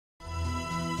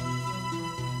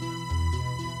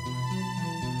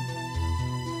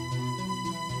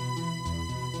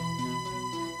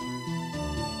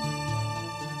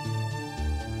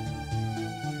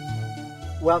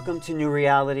Welcome to New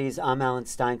Realities. I'm Alan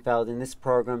Steinfeld, and this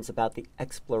program's about the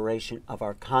exploration of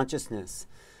our consciousness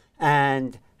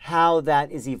and how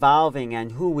that is evolving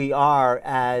and who we are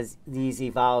as these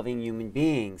evolving human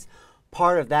beings.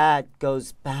 Part of that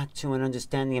goes back to an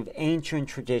understanding of ancient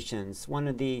traditions. One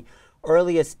of the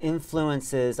earliest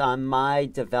influences on my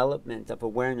development of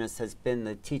awareness has been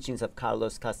the teachings of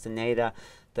Carlos Castaneda,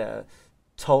 the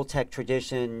Toltec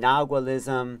tradition,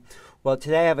 Nahualism. Well,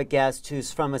 today I have a guest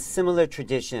who's from a similar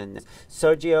tradition,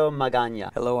 Sergio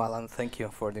Magana. Hello, Alan. Thank you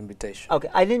for the invitation. Okay,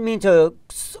 I didn't mean to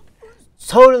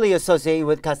totally associate you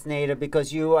with Castaneda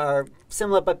because you are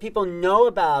similar, but people know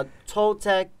about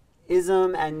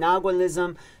Toltecism and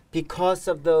Nahualism because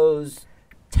of those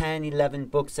 10, 11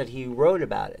 books that he wrote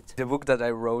about it. The book that I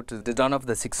wrote, The Dawn of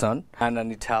the Sixth Sun, and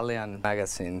an Italian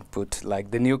magazine put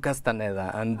like the new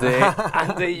Castaneda, and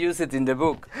they use it in the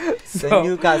book. So, the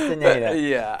new Castaneda.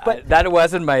 Yeah, but that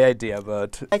wasn't my idea,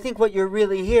 but I think what you're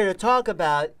really here to talk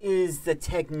about is the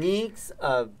techniques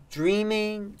of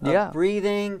dreaming, of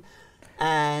breathing,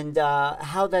 and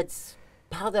how that's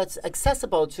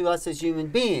accessible to us as human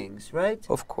beings, right?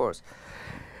 Of course.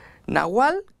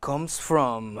 Nahual comes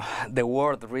from, the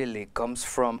word really comes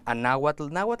from a Nahuatl.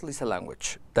 Nahuatl is a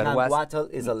language. Nahuatl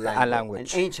is a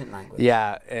language. An ancient language.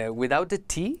 Yeah, without the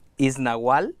T is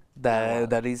Nahual,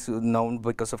 that is known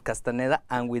because of Castaneda,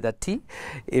 and with a T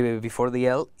before the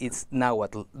L, it's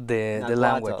Nahuatl, the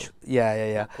language.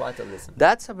 Yeah. Nahuatlism.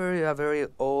 That's a very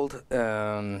old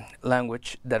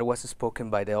language that was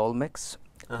spoken by the Olmecs.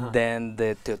 Then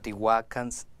the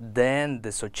Teotihuacans, then the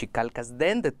Xochicalcas,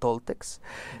 then the Toltecs,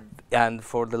 and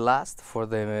for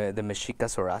the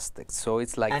Mexicas or Aztecs. So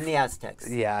it's like and the Aztecs.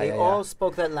 They all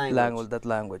spoke that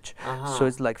language. So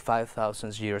it's like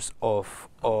 5,000 years of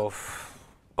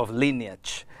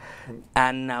lineage.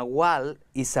 And Nahual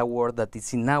is a word that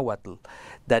is in Nahuatl,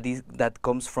 that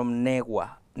comes from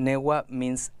Negua. Negua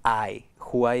means I,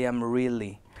 who I am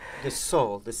really. The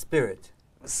soul, the spirit.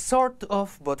 Sort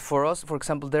of, but for us, for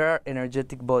example, there are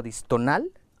energetic bodies. Tonal,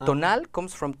 tonal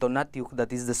comes from tonatiuh,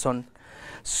 that is the sun.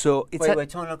 So it's wait,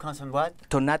 tonal comes from what?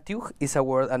 Tonatiuh is a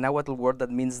word, a Nahuatl word that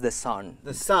means the sun.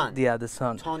 The sun. Yeah, the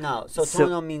sun. Tonal. So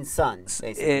tonal means sun,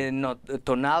 basically. No,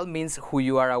 tonal means who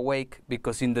you are awake,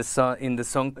 because in the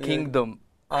sun kingdom.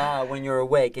 When you're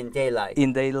awake in daylight.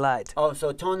 In daylight. Oh,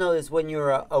 so tonal is when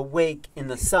you're awake in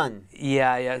the sun.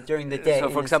 Yeah. During the day. So,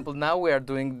 for example, now we are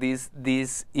doing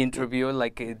this interview,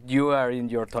 like you are in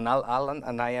your tonal, Alan,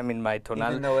 and I am in my tonal.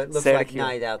 Even though it looks Sergio. like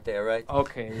night out there, right?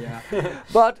 Okay, yeah.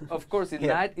 But of course, in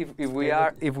night, if we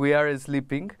are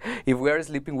sleeping, we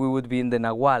would be in the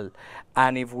Nahual,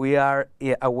 and if we are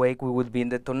awake, we would be in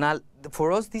the tonal.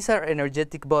 For us, these are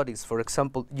energetic bodies. For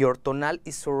example, your tonal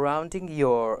is surrounding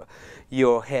your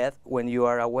head when you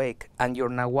are awake, and your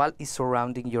Nahual is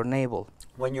surrounding your navel.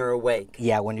 When you're awake.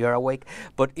 Yeah, when you're awake.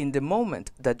 But in the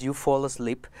moment that you fall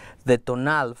asleep, the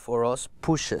tonal for us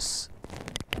pushes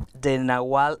the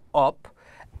Nahual up,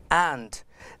 and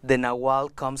the Nahual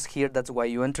comes here. That's why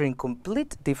you enter in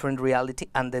complete different reality,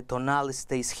 and the tonal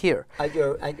stays here. At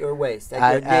your waist,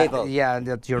 at your navel. Yeah,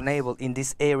 at your navel, in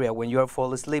this area. When you are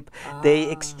fall asleep, they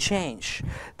exchange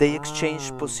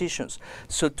positions.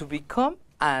 So to become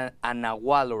a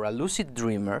Nahual or a lucid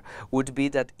dreamer would be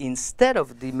that instead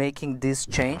of making this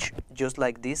change, just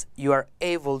like this, you are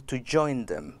able to join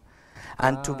them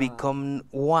and to become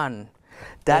one.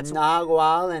 That's the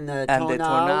Nahual and the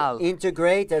tonal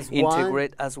integrate as one?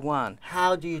 Integrate as one.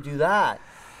 How do you do that?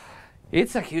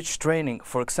 It's a huge training.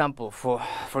 For example,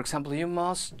 you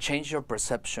must change your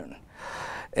perception.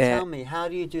 Tell me, how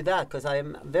do you do that? Because I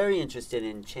am very interested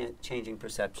in changing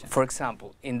perception. For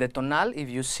example, in the tonal, if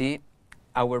you see,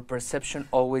 our perception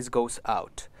always goes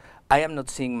out. I am not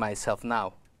seeing myself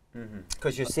now.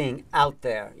 Because you're seeing out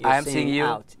there. I am seeing you.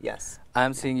 Out. Yes. I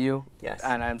am seeing you. Yes.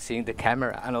 And I'm seeing the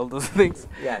camera and all those things.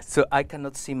 Yes. So I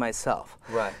cannot see myself.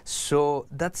 Right. So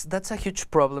that's a huge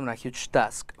problem, a huge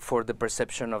task for the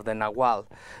perception of the Nahual,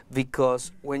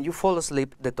 because when you fall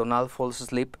asleep, the tonal falls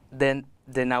asleep, then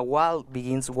the Nahual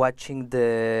begins watching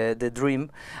the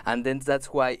dream, and then that's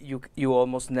why you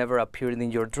almost never appear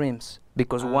in your dreams,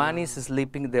 because one is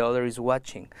sleeping, the other is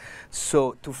watching.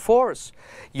 So to force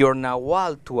your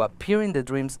Nahual to appear in the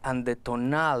dreams and the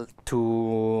tonal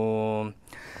to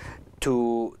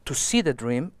see the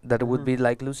dream, that would be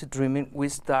like lucid dreaming, we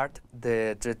start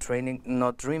the training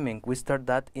not dreaming. We start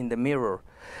that in the mirror.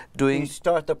 You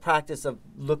start the practice of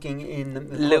looking in the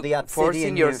obsidian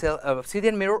forcing mirror. yourself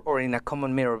obsidian mirror or in a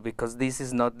common mirror, because this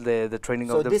is not the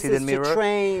training of the obsidian mirror. So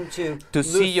this is to train to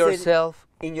see yourself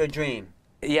in your dream.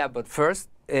 Yeah, but first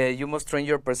you must train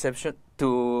your perception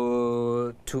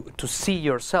to see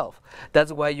yourself.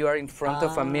 That's why you are in front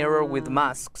of a mirror with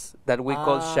masks that we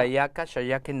call shayaka.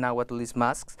 Shayaka in Nahuatl is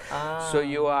masks. So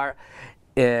you are.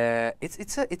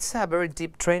 It's a very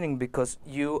deep training because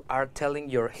you are telling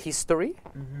your history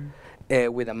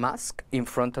with a mask in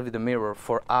front of the mirror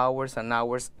for hours and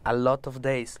hours, a lot of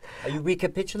days. Are you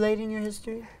recapitulating your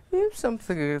history?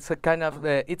 Something. It's a kind of.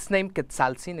 It's named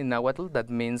Quetzaltzin in Nahuatl. That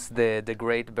means the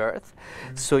great birth.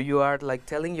 So you are like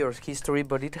telling your history,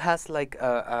 but it has like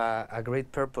a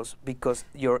great purpose because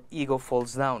your ego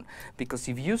falls down. Because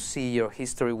if you see your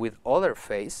history with other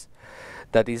face,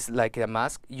 that is like a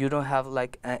mask, you don't have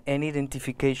like any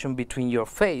identification between your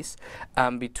face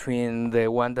and between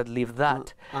the one that lived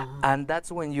that. And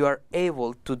that's when you are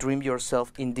able to dream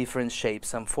yourself in different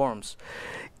shapes and forms.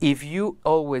 If you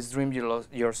always dream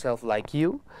yourself like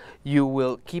you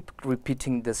will keep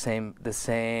repeating the same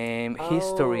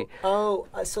history.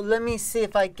 So let me see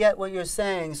if I get what you're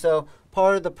saying. So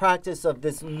part of the practice of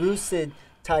this lucid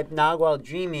type Nahuatl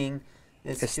dreaming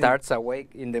is it starts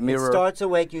awake in the mirror. It starts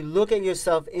awake. You look at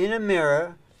yourself in a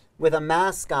mirror with a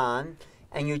mask on,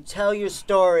 and you tell your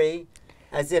story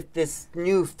as if this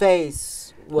new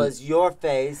face was your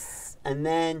face, and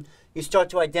then you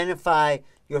start to identify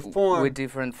your form. With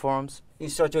different forms. You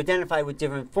start to identify with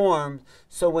different forms.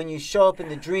 So when you show up in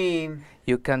the dream,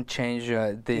 you can change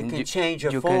you can change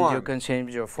your form. You can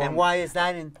change your form. And why is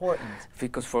that important?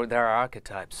 Because there are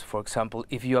archetypes. For example,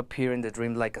 if you appear in the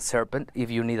dream like a serpent,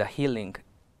 if you need a healing,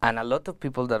 and a lot of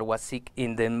people that was sick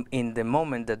in the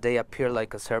moment that they appear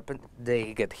like a serpent,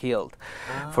 they get healed.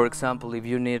 For example, if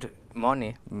you need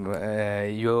money,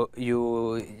 you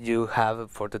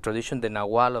have for the tradition the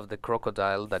Nahual of the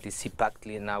crocodile, that is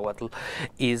Zipactli in Nahuatl,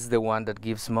 is the one that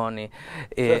gives money.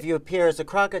 So if you appear as a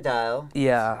crocodile,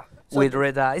 yeah, so with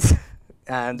red eyes.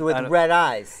 And red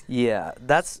eyes. Yeah,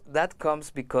 that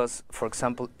comes because, for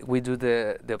example, we do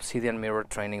the obsidian mirror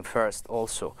training first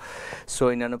also. So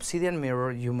in an obsidian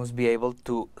mirror, you must be able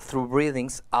to, through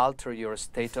breathings, alter your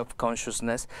state of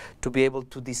consciousness to be able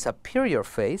to disappear your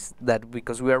face, that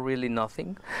because we are really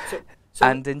nothing,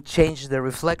 and then change the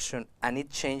reflection, and it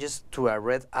changes to a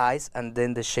red eyes and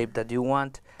then the shape that you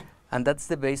want. And that's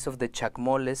the base of the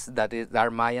chacmoles, that are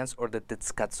Mayans, or the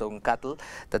Tezcatzoncatl,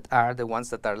 that are the ones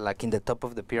that are like in the top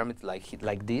of the pyramid,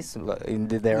 like this, in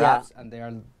their arms, and they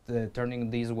are turning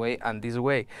this way and this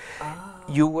way.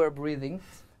 You were breathing,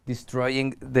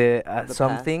 destroying the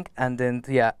something, and then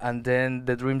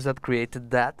the dreams that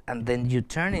created that, and then you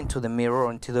turn into the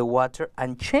mirror, into the water,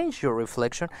 and change your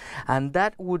reflection, and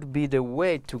that would be the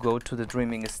way to go to the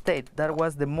dreaming state. That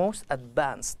was the most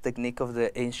advanced technique of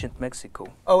the ancient Mexico.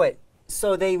 Oh wait,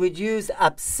 so they would use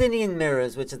obsidian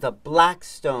mirrors, which is a black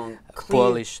stone,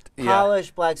 polished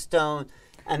black stone,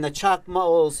 and the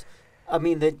chacmoles. I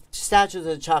mean, the statues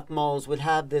of the chacmoles would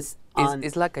have this.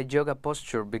 It's like a yoga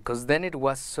posture, because then it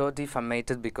was so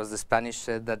defamated because the Spanish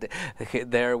said that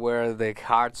there were the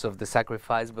hearts of the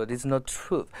sacrifice, but it's not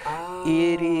true.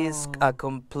 It is a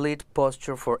complete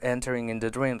posture for entering in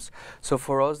the dreams. So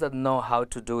for us that know how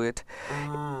to do it,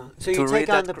 so you take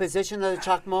on the position of the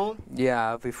chacmole?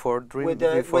 Yeah, before dreaming.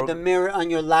 With the mirror on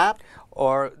your lap?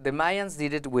 Or the Mayans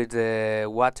did it with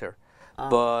water.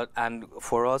 And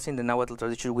for us in the Nahuatl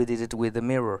tradition, we did it with the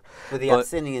mirror. With the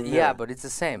obsidian mirror. Yeah, but it's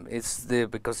the same. It's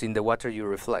because in the water you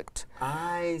reflect.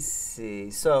 I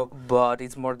see. So. But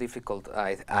it's more difficult.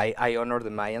 I honor the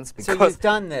Mayans because. So you've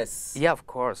done this. Yeah, of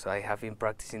course. I have been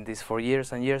practicing this for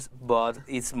years and years, but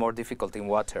it's more difficult in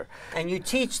water. And you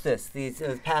teach this, the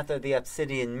path of the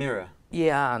obsidian mirror.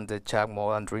 Yeah, and the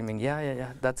chacmole and dreaming.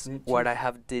 Yeah. That's what I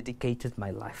have dedicated my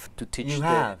life to teach. You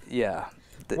have. Yeah.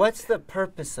 What's the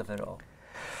purpose of it all?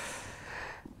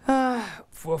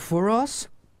 For us,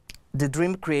 the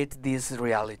dream creates this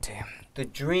reality. The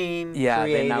dream the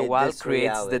Nahual creates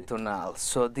reality. the tonal.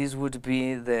 So this would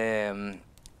be the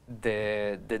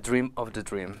dream of the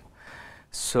dream.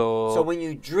 So when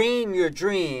you dream your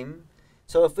dream,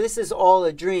 so if this is all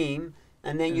a dream,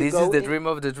 and then you this is the dream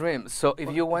of the dream. So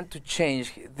if you want to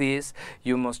change this,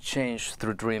 you must change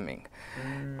through dreaming.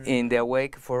 In the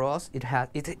awake, for us, it has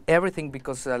everything,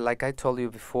 because like I told you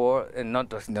before, and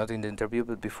not in the interview,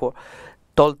 but before,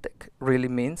 Toltec really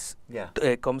means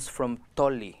comes from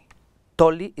Toli.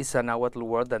 Toli is a Nahuatl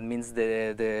word that means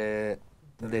the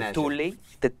tule.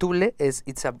 The tule is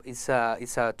it's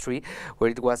a tree where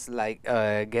it was like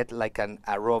get like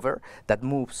a rover that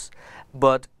moves,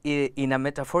 but in a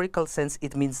metaphorical sense,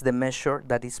 it means the measure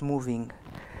that is moving.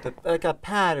 Like a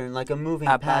pattern, like a moving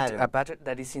pattern. A pattern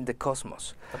that is in the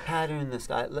cosmos. A pattern in the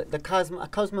sky. The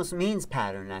cosmos means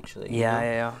pattern, actually.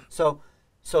 Yeah. So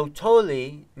So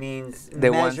Toli means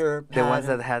The measure, the ones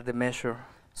pattern. that had the measure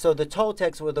So the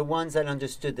Toltecs were the ones that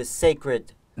understood the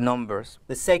sacred numbers.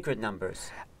 numbers.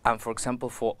 And for example,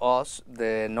 for us,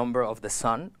 the number of the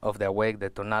sun, of the awake, the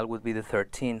tonal, would be the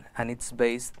 13, and it's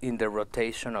based in the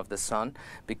rotation of the sun,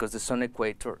 because the sun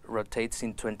equator rotates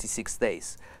in 26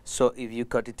 days. So if you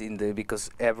cut it in the,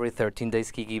 because every 13 days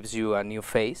he gives you a new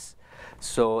phase,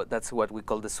 so that's what we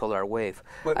call the solar wave.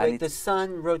 Wait, the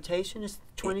sun rotation is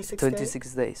 26 days?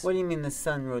 26 days. What do you mean the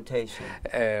sun rotation?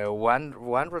 One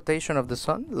rotation of the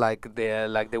sun, like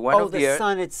the one of the the Earth.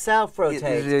 sun itself rotates.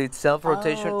 Its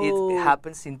self-rotation, Oh. it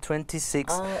happens in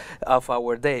 26 Oh. of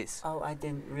our days. Oh, I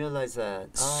didn't realize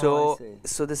that. So, I see.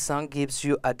 so the sun gives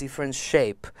you a different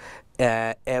shape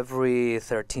every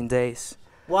 13 days.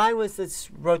 Why was this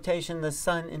rotation the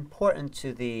sun important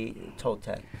to the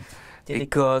Toltec?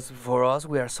 Because for us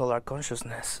we are solar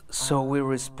consciousness, so we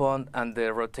respond, and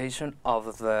the rotation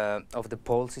of the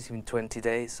poles is in 20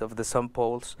 days of the sun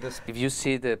poles. If you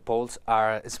see, the poles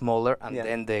are smaller, and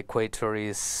then the equator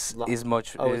is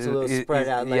much. Oh, it's a little spread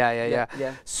out. Like,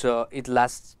 yeah. So it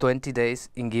lasts 20 days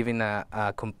in giving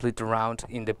a complete round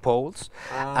in the poles,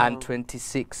 and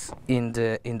 26 in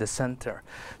the center.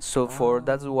 So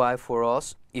that's why for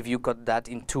us, if you cut that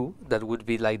in two, that would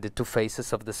be like the two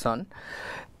faces of the sun.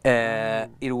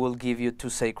 It will give you two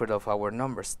sacred of our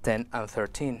numbers, 10 and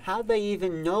 13. How they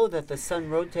even know that the sun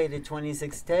rotated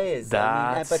 26 days? I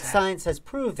mean, That's- but science has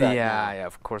proved that. now. Yeah,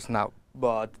 of course now.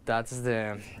 But that's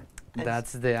the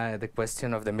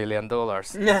question of the $1 million.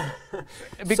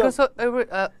 Because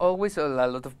always a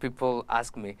lot of people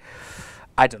ask me,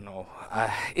 I don't know.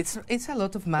 It's a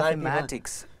lot of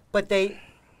mathematics. But they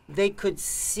could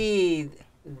see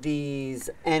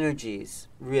these energies,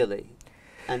 really.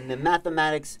 And the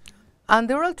mathematics. And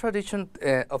the oral tradition,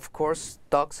 of course,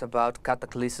 talks about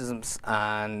cataclysms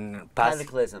and past.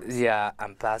 Cataclysms. Yeah,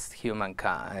 and past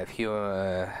humankind.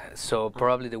 So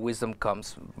probably the wisdom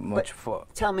comes much for.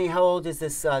 Tell me, how old is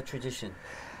this tradition?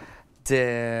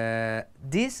 The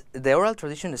oral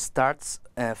tradition starts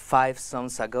 5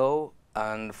 suns ago,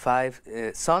 and 5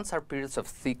 suns are periods of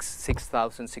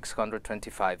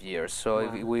 6,625 years. So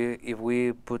if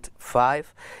we put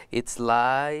 5, it's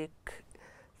like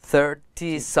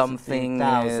 30-something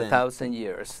thousand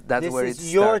years. That's where it's. This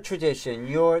is your tradition,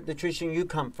 the tradition you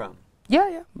come from.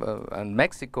 Yeah. And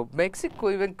Mexico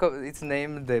even it's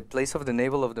named the place of the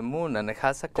navel of the moon, and it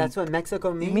has a. That's what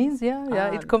Mexico means. It means,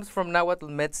 yeah. It comes from Nahuatl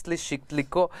Metzli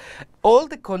Xictlico. All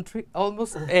the country,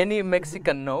 almost any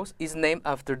Mexican knows, is named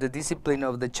after the discipline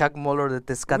of the Chacmol or the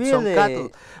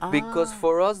Tezcatzoncatl. Because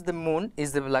for us, the moon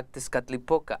is the Black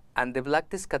Tezcatlipoca, and the Black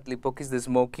Tezcatlipoca is the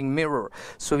smoking mirror.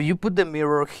 So if you put the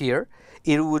mirror here,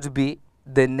 it would be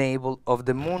the navel of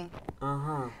the moon.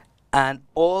 And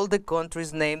all the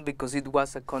countries named because it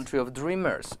was a country of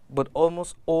dreamers, but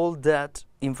almost all that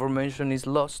information is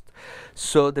lost.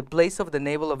 So the place of the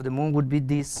navel of the moon would be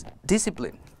this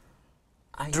discipline.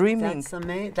 Dreaming.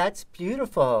 That's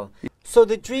beautiful. So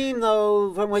the dream,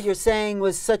 though, from what you're saying,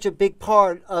 was such a big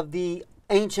part of the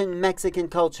ancient Mexican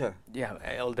culture. Yeah,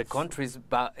 all the countries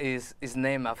is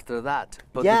named after that,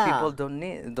 but the people don't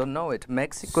know it.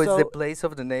 Mexico is the place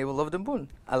of the navel of the moon,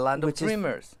 a land of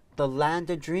dreamers. The land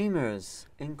of dreamers.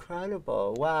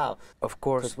 Incredible. Wow. Of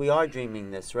course. Because we are dreaming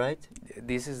this, right?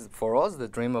 This is, for us, the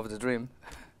dream of the dream.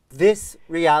 This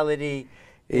reality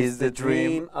is the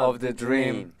dream of the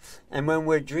dream. And when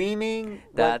we're dreaming...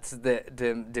 That's the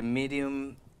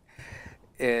medium.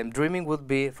 Dreaming would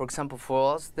be, for example,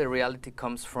 for us, the reality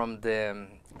comes from the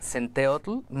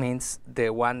Centeotl, means the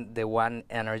one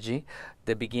energy,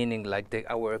 the beginning, like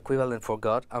our equivalent for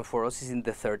God, and for us is in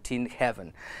the 13th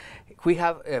heaven. We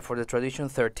have, for the tradition,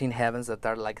 13 heavens that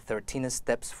are like 13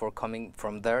 steps for coming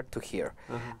from there to here.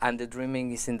 And the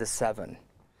dreaming is in the 7.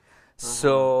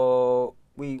 So,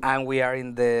 we are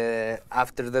in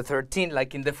after the 13,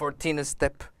 like in the 14th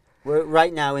step. We're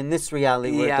right now in this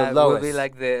reality, we're the lowest. Yeah, will be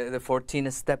like the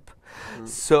 14th step.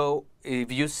 So,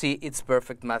 if you see, it's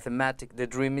perfect mathematics. The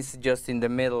dream is just in the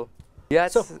middle. Yeah.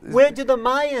 So, where do the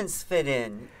Mayans fit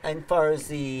in, as far as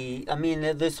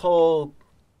this whole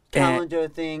calendar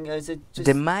thing? Is it just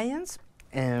the Mayans?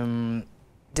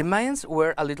 The Mayans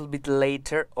were a little bit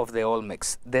later of the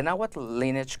Olmecs. The Nahuatl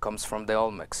lineage comes from the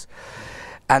Olmecs,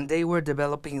 and they were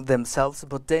developing themselves.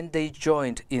 But then they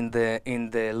joined in the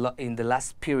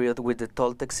last period with the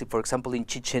Toltecs. For example, in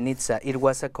Chichen Itza, it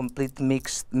was a complete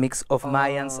mix of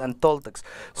Mayans and Toltecs.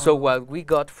 So what we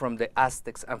got from the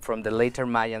Aztecs and from the later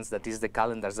Mayans, that is the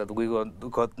calendars that we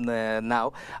got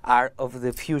now, are of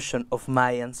the fusion of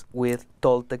Mayans with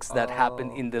Toltecs that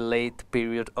happened in the late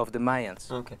period of the Mayans.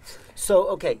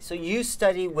 So you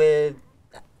study with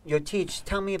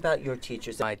Tell me about your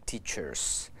teachers. My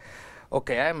teachers.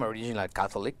 Okay, I'm originally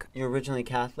Catholic. You're originally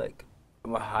Catholic.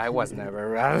 Well, I was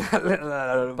never,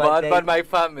 but my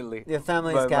family. Your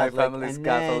family's Catholic. My family's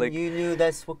Catholic. Then you knew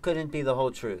that's what couldn't be the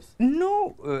whole truth.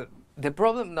 No, the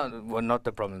problem, no, well, not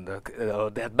the problem.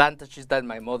 The advantage is that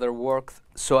my mother worked,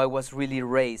 so I was really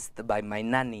raised by my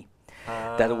nanny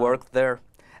that worked there.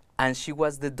 And she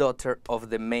was the daughter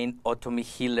of the main Otomi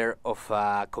healer of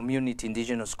a community,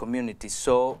 indigenous community.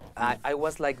 So I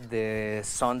was like the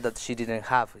son that she didn't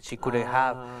have, she couldn't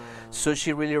have. So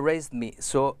she really raised me.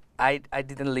 So I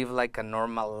didn't live like a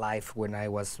normal life when I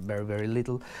was very, very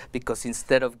little, because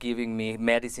instead of giving me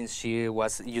medicines, she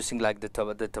was using like the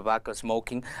tobacco,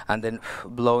 smoking, and then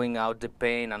blowing out the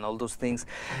pain and all those things.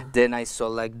 Then I saw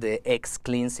like the eggs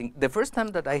cleansing. The first time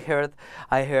that I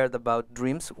heard about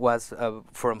dreams was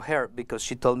from her, because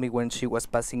she told me when she was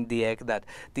passing the egg that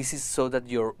this is so that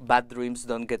your bad dreams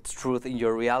don't get truth in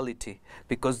your reality,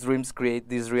 because dreams create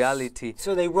this reality.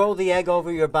 So they roll the egg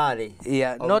over your body?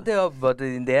 Yeah, not the, but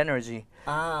in the energy.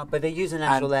 But they use an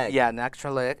actual egg. Yeah, an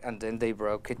actual egg, and then they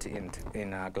broke it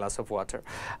in a glass of water,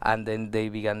 and then they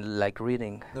began like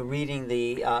reading. Reading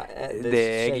the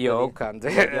egg yolk and the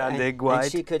egg white.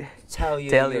 And she could tell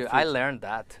you. I learned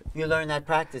that. You learned that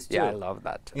practice too. Yeah, I love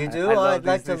that. You do? I'd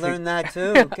like to learn that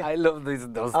too. I love those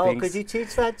things. Oh, could you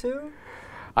teach that too?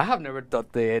 I have never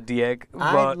taught the egg.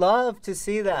 I'd love to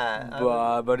see that.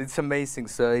 But it's amazing.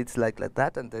 So it's like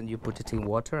that, and then you put it in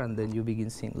water, and then you begin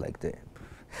seeing like the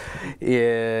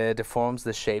forms,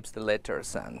 the shapes, the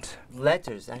letters, and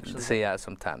letters actually. So yeah,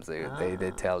 sometimes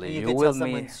they tell you. You will tell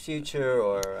someone's future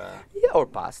or yeah, or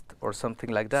past or something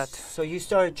like that. So you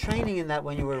started training in that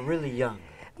when you were really young.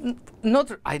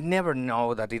 I never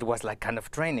know that it was like kind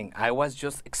of training. I was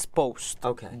just exposed.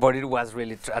 Okay. But it was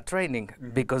really a training,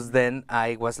 because then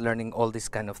I was learning all these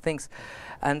kind of things.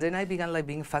 And then I began like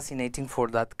being fascinating for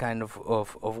that kind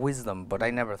of wisdom. But I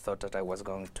never thought that I was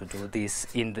going to do this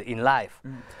in life.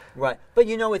 Right. But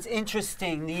you know, it's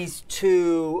interesting, these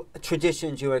two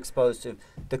traditions you were exposed to.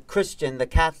 The Christian, the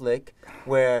Catholic,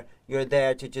 where you're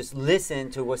there to just listen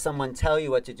to what someone tell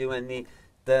you what to do, and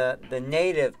the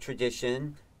native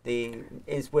tradition,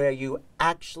 is where you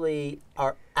actually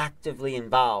are actively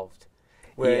involved.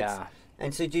 Yeah.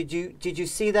 And so did you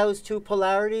see those two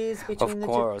polarities between the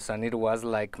two? Of course, and it was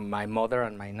like my mother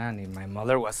and my nanny. My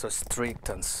mother was so strict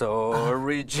and so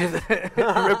rigid,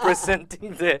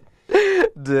 representing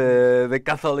the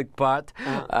Catholic part.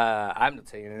 I'm not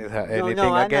saying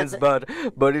anything against, but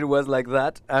it was like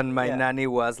that. And my nanny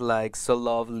was like so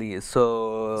lovely,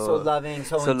 so loving,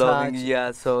 so in loving, touch.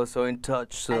 yeah, so in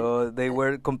touch. So they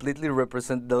were completely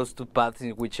represent those two paths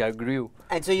in which I grew.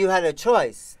 And so you had a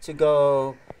choice to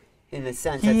go, in a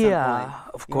sense, at some point.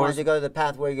 Of course. You wanted to go to the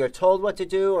path where you're told what to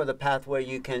do, or the path where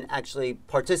you can actually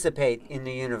participate in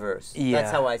the universe. Yeah.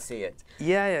 That's how I see it.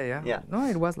 Yeah. No,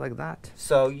 it was like that.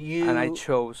 So you... And I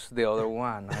chose the other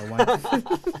one. I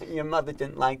wanted Your mother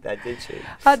didn't like that, did she?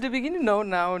 At the beginning, no.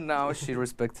 Now she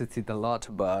respected it a lot,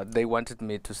 but they wanted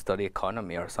me to study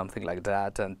economy or something like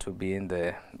that, and to be in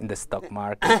the stock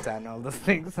market and all those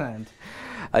things, and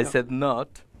I said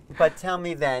not. But tell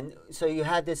me then, so you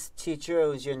had this teacher, it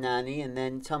was your nanny, and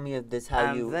then tell me of this,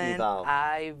 how you evolved.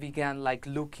 I began like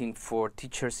looking for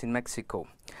teachers in Mexico.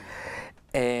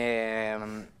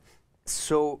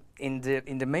 So in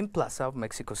the main plaza of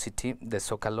Mexico City, the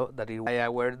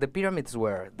Zócalo, where the pyramids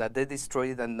were, that they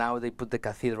destroyed, and now they put the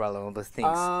cathedral and all those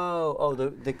things.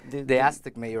 The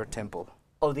Aztec Mayor Temple.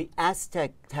 Oh, the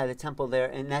Aztec had a temple there,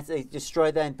 and they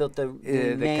destroyed that and built the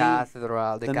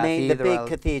cathedral, the big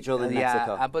cathedral in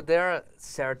Mexico. Yeah, but there are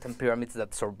certain pyramids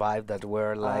that survived that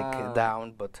were like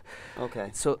down. But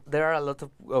so there are a lot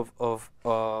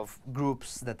of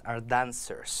groups that are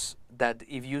dancers. That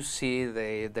if you see,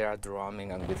 they are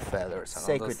drumming and with feathers and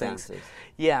sacred all those things. Dancers.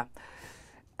 Yeah.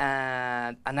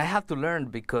 And I have to learn,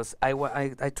 because I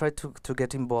try to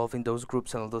get involved in those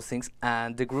groups and all those things.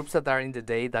 And the groups that are in the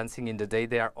day, dancing in the day,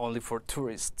 they are only for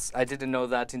tourists. I didn't know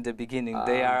that in the beginning.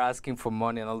 They are asking for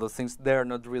money and all those things. They are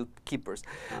not real keepers.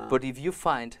 But if you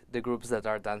find the groups that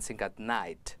are dancing at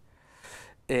night,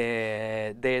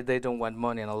 they don't want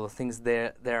money and all those things.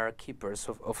 There are keepers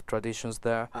of traditions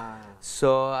there.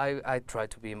 So I try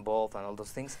to be involved and all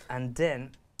those things. And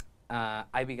then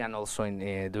I began also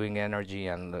in doing energy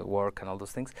and work and all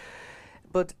those things.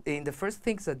 But in the first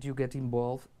things that you get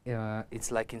involved, it's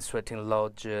like in sweating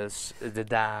lodges, the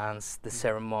dance, the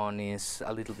ceremonies,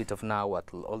 a little bit of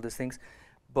Nahuatl, all these things.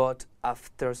 But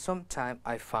after some time,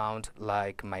 I found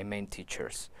like my main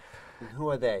teachers. And who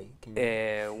are they?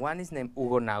 One is named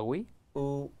Hugo Nagui,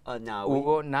 Nawi.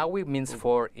 Ugo Nawi means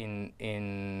four in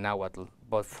Nahuatl,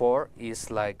 but four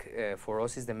is like for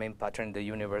us is the main pattern in the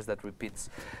universe that repeats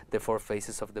the four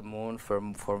phases of the moon,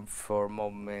 four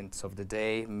moments of the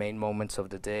day, main moments of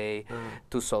the day,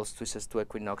 two solstices, two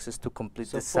equinoxes to complete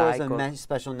So the four cycle. is a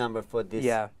special number for this.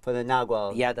 Yeah. For the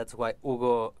Nagual. Yeah, that's why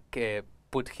Ugo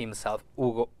put himself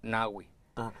Ugo Nawi,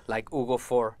 like Ugo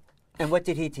 4. And what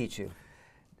did he teach you?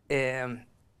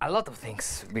 A lot of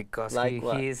things, because Like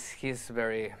he's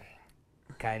very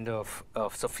kind of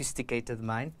sophisticated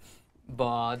mind.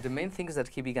 But the main things that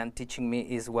he began teaching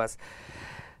me was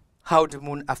how the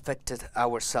moon affected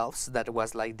ourselves. That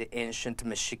was like the ancient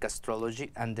Mexican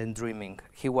astrology, and then dreaming.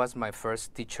 He was my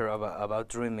first teacher about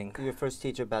dreaming. Your first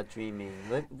teacher about dreaming.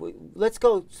 Let's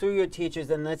go through your teachers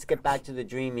and let's get back to the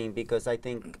dreaming, because I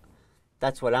think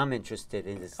that's what I'm interested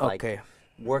in, is like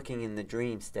working in the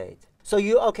dream state. So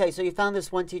you found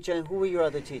this one teacher, and who were your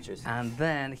other teachers? And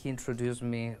then he introduced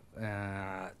me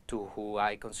to who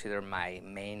I consider my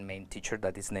main teacher,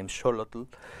 that is named Xolotl.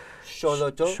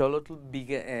 Xolotl? Xolotl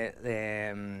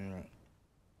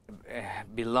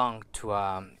belonged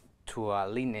to a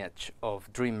lineage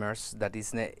of dreamers that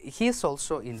is he is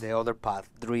also in the other path,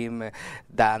 dream,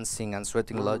 dancing and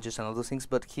sweating lodges and all those things,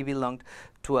 but he belonged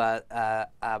to a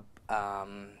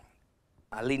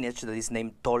lineage that is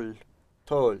named Tol.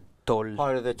 Tol.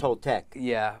 Part of the Toltec.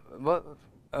 Yeah, but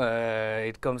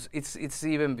it's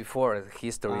even before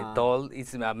history. Tol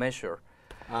is a measure.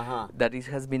 That it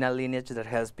has been a lineage that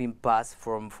has been passed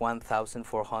from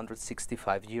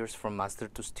 1,465 years from master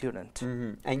to student.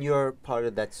 And you're part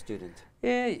of that student?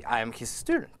 Yeah, I am his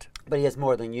student. But he has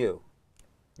more than you?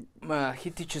 He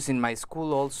teaches in my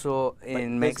school also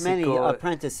in Mexico. There's many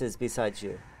apprentices besides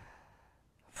you?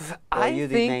 I you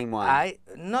think the main one?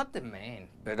 Not the main,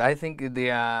 but I think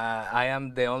I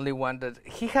am the only one that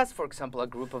he has. For example, a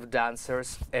group of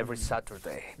dancers every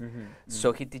Saturday,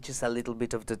 so he teaches a little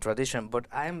bit of the tradition. But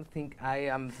I am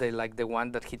the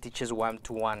one that he teaches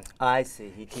one-to-one. I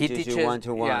see. He teaches you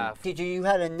one-to-one. Yeah. Teacher, you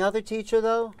had another teacher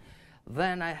though?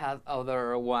 Then I had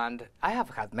other one. I have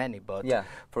had many, but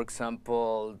for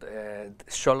example,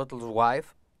 Xolotl's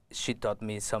wife, she taught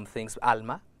me some things.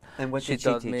 Alma. And what did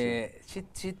she teach you?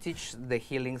 She teach the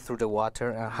healing through the water,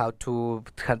 and how to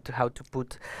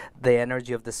put the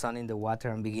energy of the sun in the water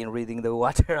and begin reading the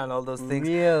water and all those things.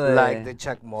 Really? Like the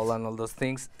chakmol and all those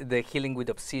things. The healing with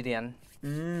obsidian.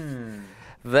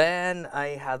 Then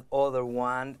I had other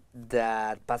one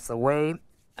that passed away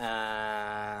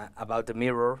about the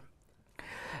mirror.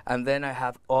 And then I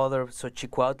have other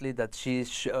Xochicuautli that she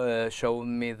showed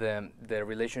me the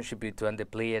relationship between the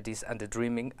Pleiades and the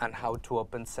dreaming, and how to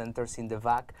open centers in the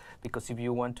back. Because if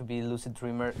you want to be a lucid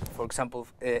dreamer, for example,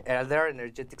 are there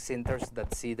energetic centers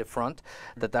that see the front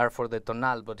that are for the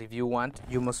tonal, but if you want,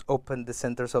 you must open the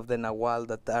centers of the Nahual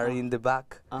that are in the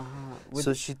back.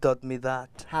 So she taught me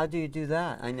that. How do you do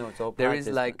that? I know it's all there practice.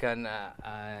 There is like an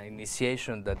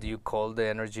initiation that you call the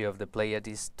energy of the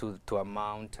Pleiades to a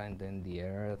mountain, then the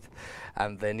earth,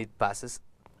 and then it passes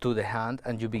to the hand,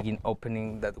 and you begin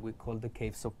opening that we call the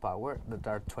caves of power, that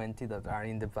are 20 that are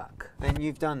in the back. And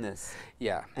you've done this?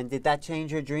 Yeah. And did that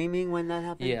change your dreaming when that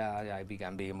happened? Yeah, I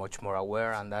began being much more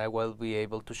aware, and I will be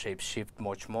able to shape-shift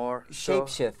much more.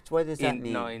 Shape-shift? What does that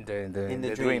mean? No, in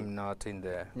the dream, not in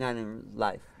the... Not in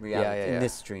life, reality, in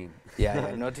this dream.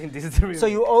 Yeah, not in this dream. So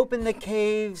you open the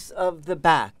caves of the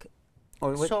back?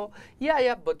 Or what? So,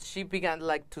 but she began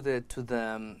like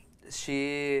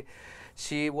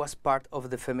she was part of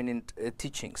the feminine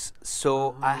teachings.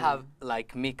 So I have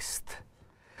like mixed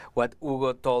what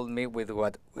Ugo told me with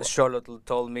what Xolotl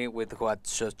told me with what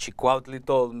Xochicuautli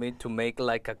told me, to make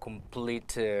like a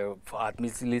complete, at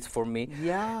least for me,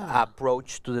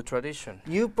 approach to the tradition.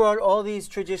 You brought all these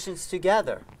traditions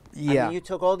together. Yeah. I mean, you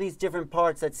took all these different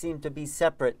parts that seem to be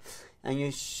separate, and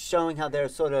you're showing how they're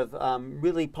sort of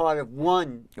really part of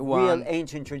one real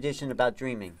ancient tradition about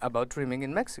dreaming. About dreaming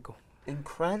in Mexico.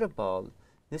 Incredible.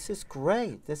 This is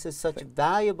great. This is such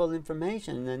valuable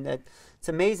information, and it's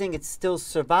amazing it's still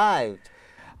survived.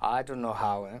 I don't know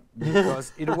how,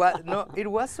 because it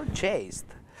was so chased.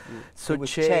 So it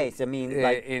was chased. I mean,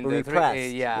 like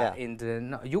repressed.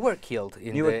 You were killed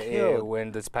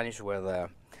when the Spanish were there.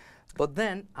 But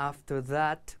then after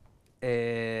that,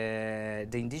 the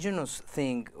indigenous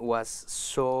thing was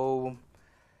so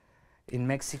in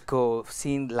Mexico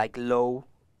seen like low,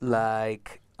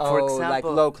 like for example, like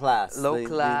low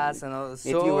class. And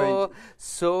all.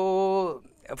 So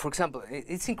for example,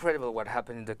 it's incredible what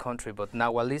happened in the country, but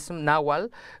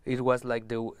Nahual, it was like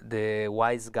the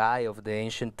wise guy of the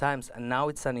ancient times, and now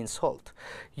it's an insult.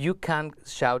 You can't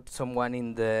shout someone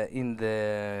in the can't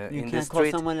call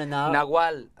street someone a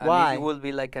Nahual, Why? and it will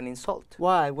be like an insult.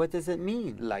 Why? What does it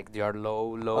mean? Like they are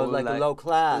low, Oh, like a low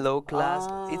class. Low class.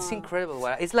 It's Ah. incredible.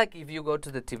 It's like if you go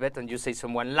to the Tibet and you say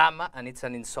someone lama, and it's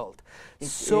an insult.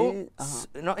 It's sad.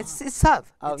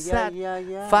 Oh, it's yeah, sad.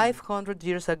 yeah. 500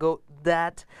 years ago,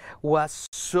 that was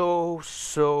so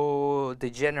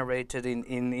degenerated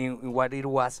in what it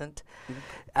wasn't.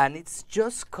 And it's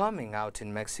just coming out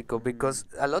in Mexico because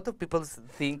a lot of people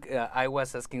think, I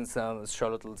was asking some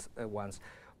Xolotls once,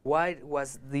 why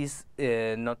was this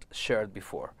not shared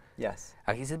before? Yes.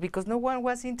 And he said, because no one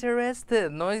was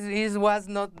interested. No, it was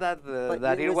not that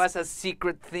it was a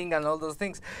secret thing and all those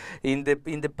things. In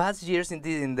the past years,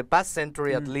 in the past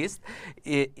century at least,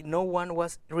 no one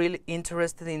was really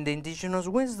interested in the indigenous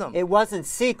wisdom. It wasn't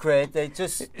secret. They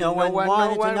just no one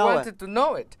wanted to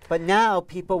know it. But now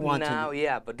people want to. Now,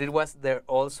 yeah, but it was there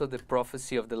also the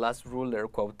prophecy of the last ruler,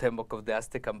 Cuauhtemoc of the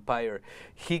Aztec Empire.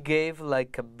 He gave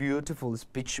like a beautiful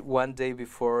speech one day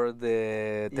before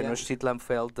the Tenochtitlan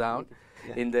fell down.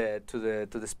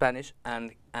 To the Spanish,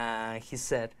 and he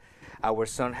said, "Our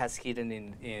son has hidden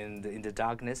in the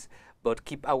darkness, but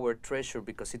keep our treasure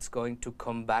because it's going to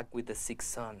come back with the sixth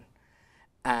son."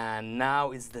 And now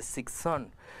it's the sixth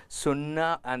son. So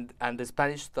now, and the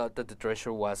Spanish thought that the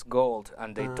treasure was gold,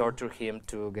 and they tortured him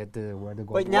to get where the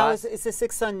gold was. But now is the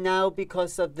sixth son now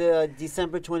because of the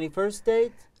December 21st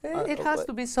date? It has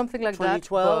to be something like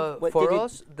 2012? that. For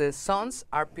us, the sons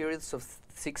are periods of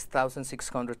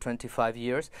 6,625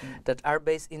 years that are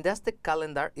based in the Aztec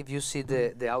calendar. If you see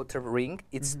the outer ring,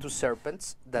 it's two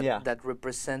serpents that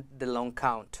represent the long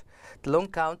count. The long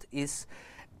count is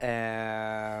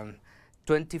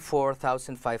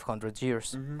 24,500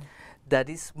 years. That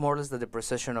is more or less the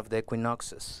precession of the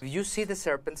equinoxes. If you see the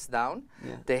serpents down,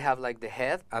 they have like the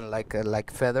head and like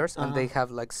feathers, and they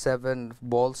have like 7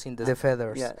 balls in the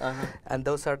feathers. And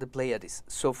those are the Pleiades.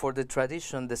 So for the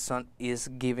tradition, the sun is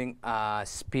giving a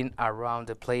spin around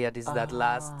the Pleiades that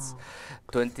lasts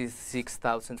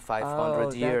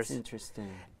 26,500 years. That's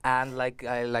interesting. And like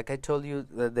I told you,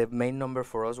 the main number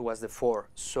for us was the 4.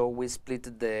 So we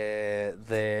split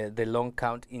the long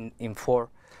count in 4.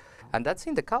 And that's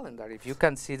in the calendar. If you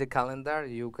can see the calendar,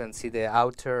 you can see the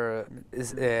outer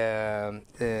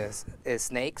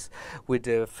snakes with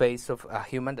the face of a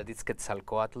human, that is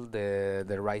Quetzalcoatl,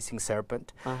 the rising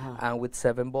serpent, and with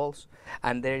 7 balls.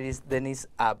 And then is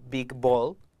a big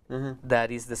ball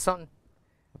that is the sun.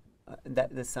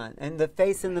 The sun. And the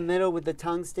face in the middle with the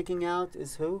tongue sticking out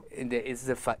is who? It's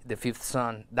the 5th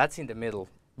sun. That's in the middle.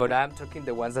 But I'm talking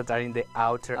the ones that are in the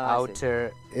outer.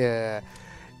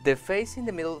 The face in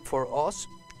the middle, for us,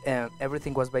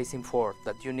 everything was based in 4,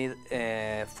 that you need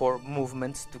 4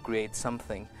 movements to create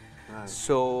something. Right.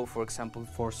 So, for example,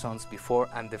 4 suns before,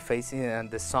 and the face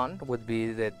and the sun would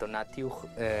be the Tonatiuh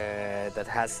that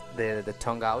has the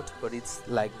tongue out, but it's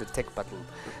like the Tecpatl,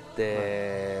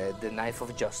 the knife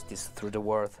of justice through the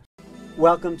world.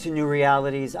 Welcome to New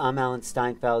Realities. I'm Alan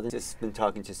Steinfeld, and just been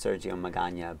talking to Sergio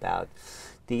Magana about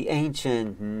the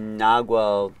ancient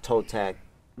Nahual Toltec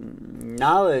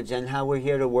knowledge and how we're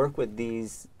here to work with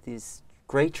these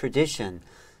great tradition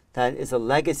that is a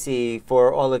legacy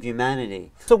for all of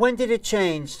humanity. So when did it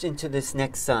change into this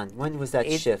next sun? When was that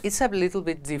shift? It's a little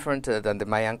bit different than the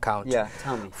Mayan count. Yeah,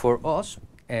 tell me. For us,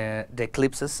 the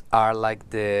eclipses are like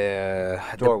the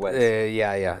doorways.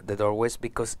 The doorways,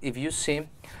 because if you see,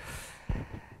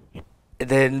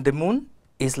 the moon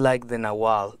is like the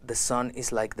Nahual, the sun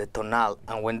is like the Tonal,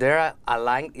 and when they're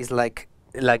aligned, it's like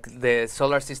the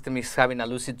solar system is having a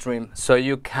lucid dream, so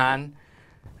you can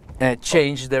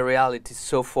change the reality.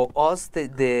 So for us,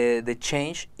 the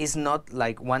change is not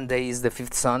like one day is the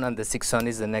 5th sun and the 6th sun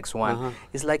is the next one.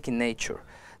 It's like in nature,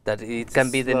 that it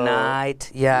can be the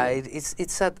night.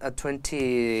 It's at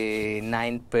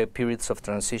 29 periods of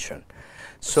transition.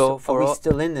 So are we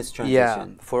still in this transition? Yeah,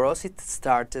 for us it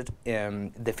started,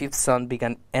 the 5th sun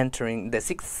began entering, the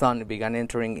 6th sun began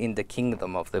entering in the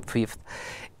kingdom of the 5th,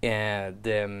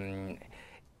 in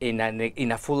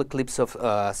a full eclipse of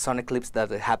sun eclipse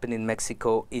that happened in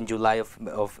Mexico in July of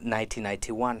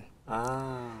 1991.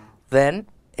 Then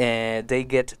they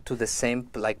get to the same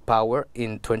power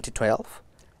in 2012.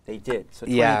 They did. So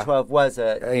 2012 was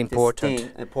a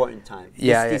important time.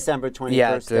 Yeah, this December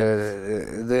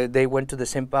 21st. They went to the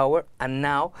same power, and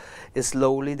now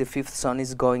slowly the 5th sun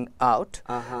is going out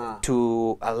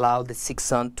to allow the 6th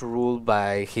sun to rule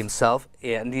by himself,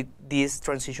 and this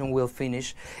transition will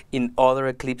finish in other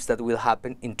eclipse that will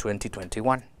happen in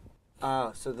 2021.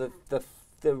 Oh, so the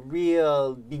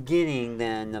real beginning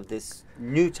then of this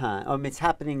new time. It's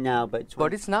happening now, but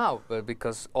it's now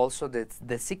because also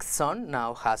the sixth sun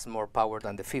now has more power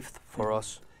than the fifth for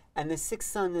us. And the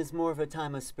sixth sun is more of a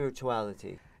time of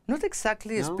spirituality. Not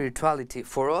exactly a No? spirituality.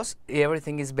 For us,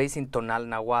 everything is based in tonal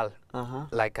nahual,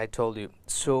 like I told you.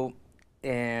 So,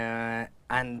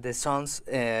 and the suns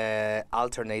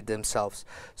alternate themselves.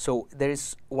 So there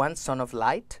is one sun of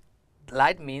light.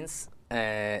 Light means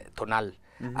tonal,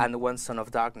 and one sun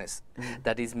of darkness.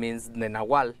 That is means the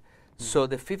nahual. So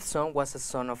the fifth sun was a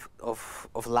son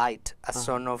of light, a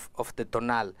son of the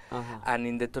tonal. And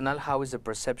in the tonal, how is the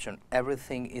perception?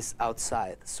 Everything is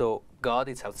outside. So God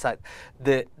is outside.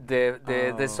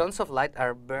 The sons of light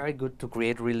are very good to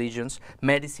create religions.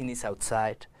 Medicine is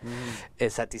outside.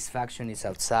 Satisfaction is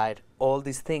outside. All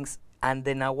these things. And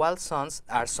the Nahual sons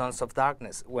are sons of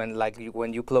darkness.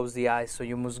 When you close the eyes, so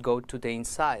you must go to the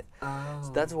inside.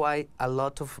 So that's why a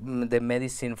lot of the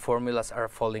medicine formulas are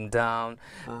falling down,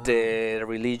 the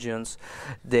religions,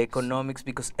 the economics,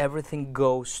 because everything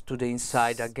goes to the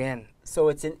inside again. So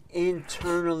it's an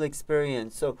internal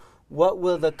experience. So what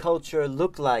will the culture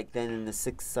look like then in the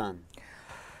sixth sun?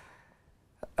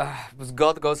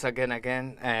 God goes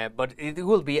again, but it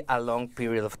will be a long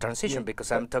period of transition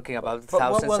because I'm talking about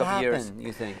thousands of years. What will happen,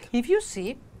 you think? If you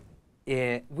see,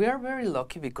 we are very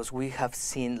lucky because we have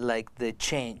seen like the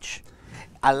change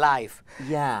alive,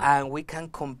 and we can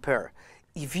compare.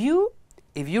 If you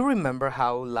remember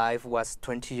how life was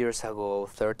 20 years ago,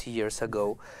 30 years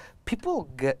ago, people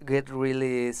get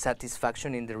really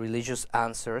satisfaction in the religious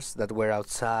answers that were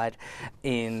outside,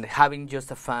 in having just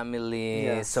a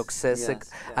family, success.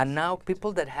 And now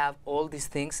people that have all these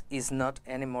things is not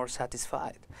anymore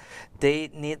satisfied. They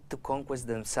need to conquest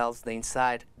themselves, the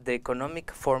inside. The economic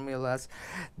formulas,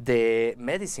 the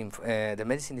medicine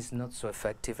is not so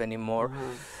effective anymore.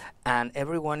 And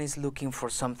everyone is looking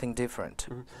for something different.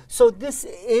 So this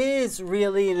is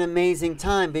really an amazing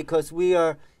time because we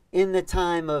are in the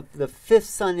time of the fifth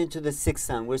sun into the sixth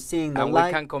sun. We're seeing the light. And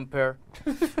we can compare.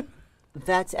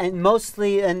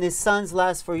 And the suns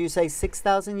last for, you say,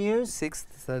 6,000 years?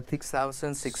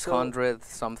 6,600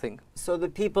 something. So the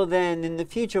people then in the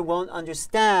future won't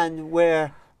understand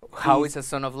how is a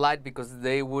son of light because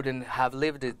they wouldn't have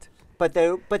lived it. But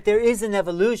there is an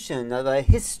evolution of a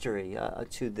history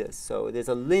to this. So there's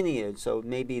a lineage. So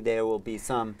maybe there will be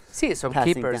some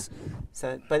keepers.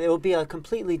 But it will be a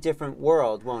completely different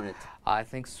world, won't it? I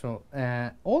think so.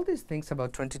 All these things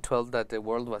about 2012 that the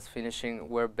world was finishing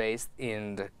were based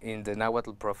in the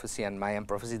Nahuatl prophecy and Mayan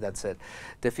prophecy that said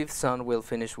the fifth sun will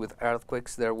finish with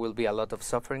earthquakes. There will be a lot of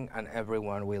suffering and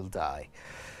everyone will die.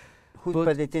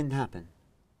 But it didn't happen.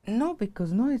 No,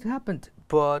 because it happened.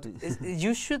 But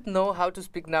you should know how to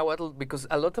speak Nahuatl because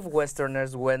a lot of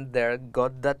Westerners went there,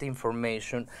 got that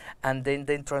information, and then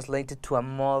they translated to a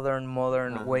modern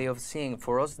way of seeing.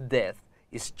 For us, death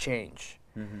is change.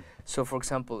 So, for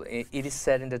example, it is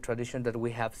said in the tradition that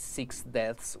we have 6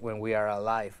 deaths when we are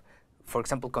alive. For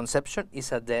example, conception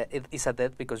is a death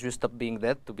because you stop being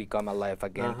dead to become alive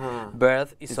again.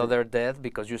 Birth is other death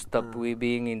because you stop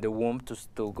being in the womb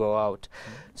to go out.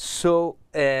 So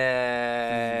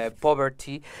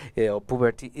puberty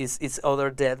is other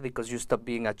death because you stop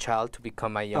being a child to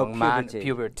become a young man.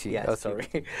 Puberty. Yes,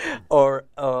 sorry. Or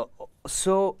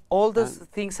so all those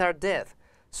things are death.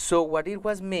 So what it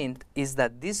was meant is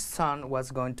that this sun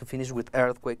was going to finish with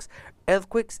earthquakes.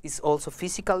 Earthquakes is also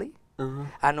physically.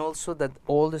 And also that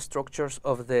all the structures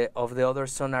of the other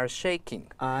sun are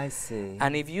shaking. I see.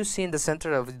 And if you see in the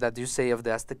center of that you say of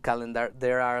the Aztec calendar,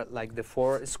 there are like the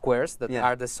 4 squares that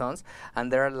are the suns,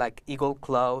 and there are like eagle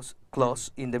claws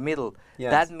in the middle.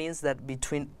 That means that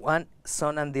between one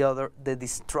sun and the other, the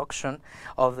destruction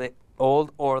of the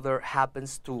old order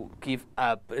happens to give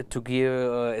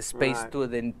space to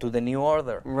the new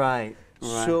order. Right.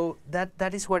 So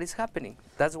that is what is happening.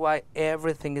 That's why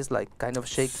everything is like kind of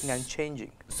shaking and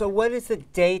changing. So what is the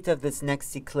date of this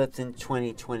next eclipse in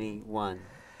 2021?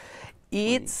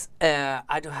 It's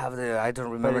I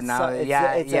don't remember now.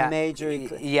 It's a major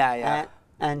eclipse.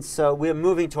 And so we're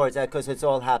moving towards that because it's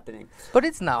all happening. But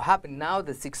it's now happening. Now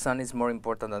the sixth sun is more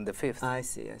important than the fifth. I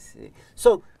see.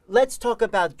 So let's talk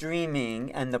about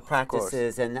dreaming and the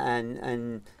practices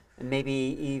and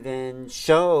maybe even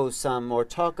show some or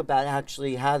talk about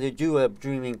actually how to do a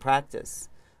dreaming practice.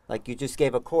 Like you just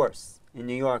gave a course in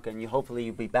New York, and hopefully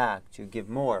you'll be back to give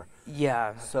more.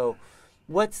 Yeah. So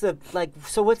what's the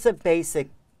basic,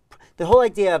 the whole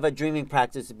idea of a dreaming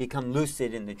practice is to become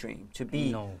lucid in the dream, to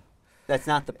be. No. That's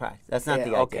not the practice. That's not the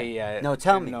idea. Okay, yeah. No,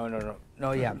 tell me.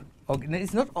 No, yeah. Okay,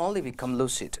 it's not only become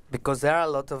lucid, because there are a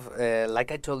lot of, like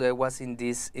I told you, I was in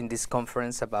this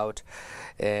conference about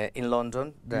in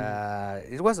London.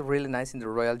 It was really nice in the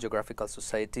Royal Geographical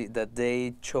Society that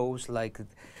they chose like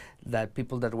that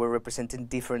people that were representing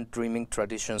different dreaming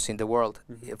traditions in the world,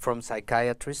 from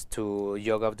psychiatrists to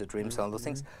yoga of the dreams and all those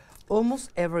things.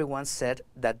 Almost everyone said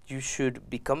that you should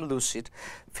become lucid,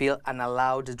 feel, and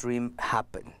allow the dream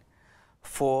happen.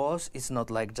 For us, it's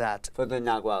not like that. For the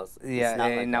Nahuals. Yeah,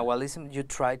 in Nahualism, you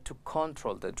try to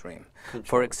control the dream.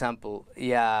 For example,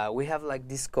 yeah, we have like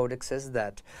these codexes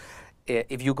that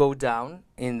if you go down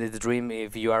in the dream,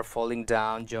 if you are falling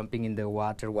down, jumping in the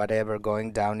water, whatever,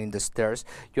 going down in the stairs,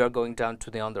 you are going down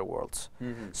to the underworlds.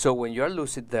 So when you are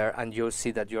lucid there and you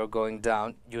see that you are going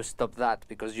down, you stop that,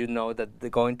 because you know that the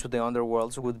going to the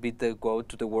underworlds would be the go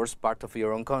to the worst part of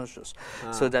your unconscious,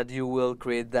 so that you will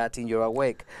create that in your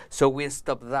awake. So we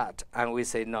stop that and we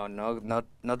say, no,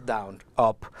 not down,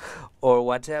 up, or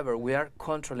whatever. We are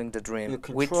controlling the dream. You're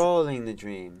controlling the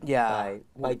dream. Yeah.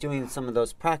 By doing some of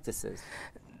those practices.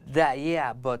 That,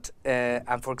 yeah, but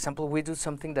and for example, we do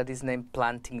something that is named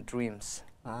planting dreams.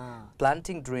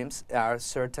 Planting dreams are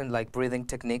certain like breathing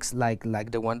techniques, like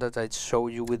the one that I show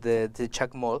you with the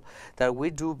chakmol, that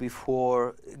we do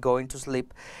before going to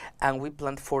sleep, and we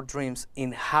plant 4 dreams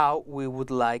in how we would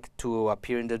like to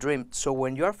appear in the dream. So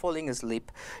when you are falling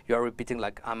asleep, you are repeating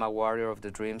like, I'm a warrior of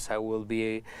the dreams, I will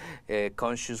be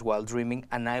conscious while dreaming,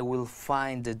 and I will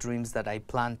find the dreams that I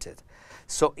planted.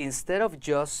 So instead of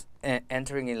just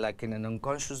entering in like in an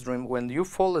unconscious dream, when you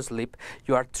fall asleep,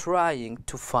 you are trying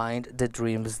to find the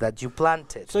dreams that you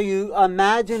planted. So you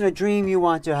imagine a dream you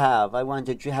want to have. I want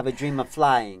to have a dream of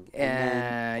flying.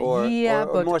 Or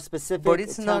more specific, but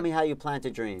it's tell me how you plant a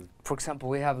dream. For example,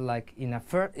 we have like in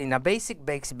a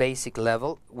basic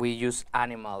level, we use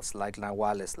animals like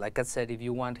nahuales. Like I said, if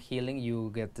you want healing,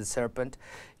 you get the serpent.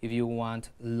 If you want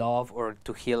love or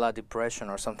to heal a depression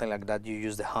or something like that, you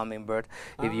use the hummingbird.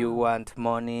 If you want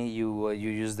money, you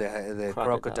use the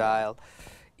crocodile.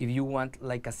 If you want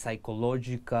like a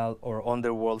psychological or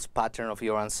underworld's pattern of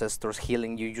your ancestors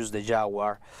healing, you use the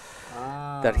jaguar,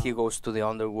 that he goes to the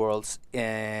underworlds.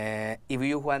 If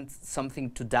you want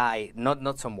something to die,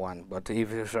 not someone, but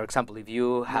if, for example, if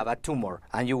you have a tumor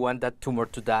and you want that tumor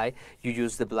to die, you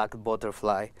use the black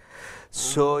butterfly.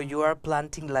 So you are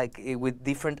planting like with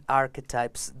different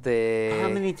archetypes. How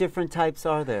many different types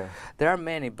are there? There are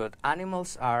many, but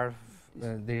animals are.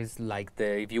 There's like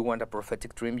if you want a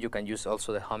prophetic dream, you can use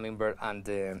also the hummingbird and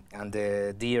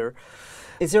the deer.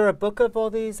 Is there a book of all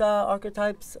these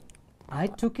archetypes? I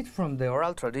took it from the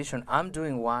oral tradition. I'm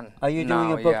doing one. Are you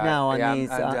doing a book now on these?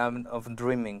 Of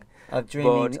dreaming. Of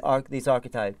dreaming these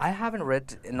archetypes. I haven't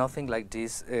read nothing like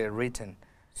this written.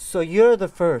 So you're the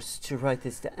first to write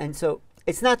this, and so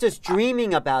it's not just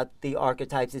dreaming about the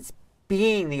archetypes; it's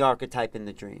being the archetype in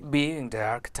the dream. Being the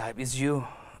archetype is you.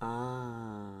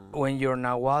 When your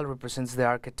nahual represents the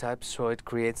archetype, so it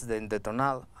creates the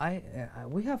tonal.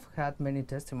 We have had many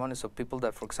testimonies of people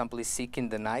that, for example, is sick in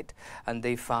the night and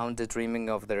they found the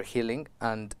dreaming of their healing,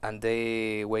 and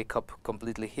they wake up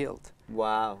completely healed.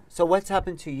 Wow. So what's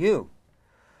happened to you?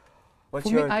 For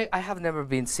me, I have never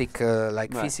been sick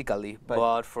physically,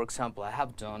 but for example, I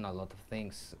have done a lot of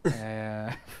things. We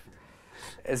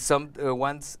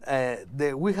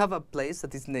have a place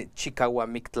that is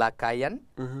Chikawamictlacayan,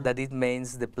 that it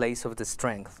means the place of the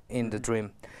strength in the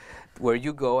dream, where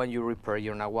you go and you repair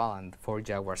your nahual, and 4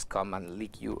 jaguars come and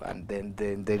lick you, and then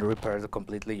they repair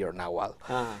completely your nahual.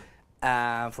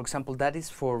 For example, that is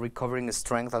for recovering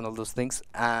strength and all those things,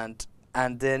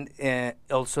 and then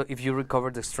also if you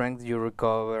recover the strength, you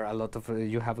recover a lot of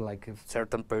you have like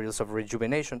certain periods of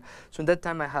rejuvenation. So in that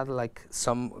time I had like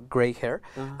some gray hair,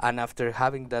 and after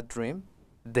having that dream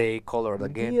they colored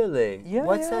again. Really? Yeah.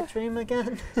 What's that dream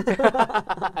again?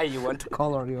 You want to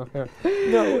color your hair?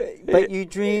 No, but you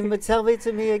dream. But tell it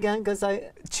to me again,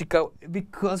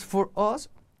 because for us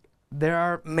there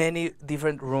are many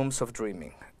different rooms of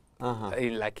dreaming.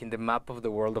 Like in the map of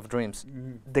the world of dreams.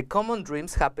 The common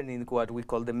dreams happen in what we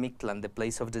call the Mictlan, the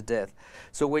place of the dead.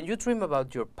 So when you dream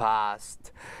about your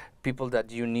past, people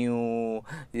that you knew,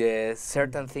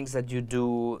 certain things that you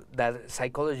do that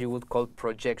psychology would call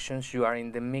projections, you are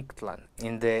in the Mictlan,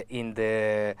 in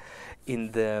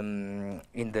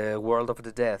the world of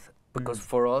the death. Because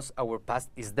for us, our past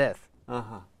is death.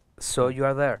 So you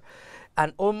are there.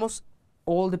 And almost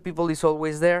all the people is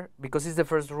always there because it's the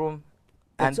first room.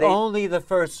 It's only the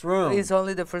first room. It's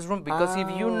only the first room, because if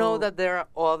you know that there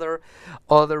are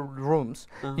other rooms,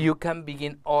 you can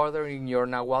begin ordering your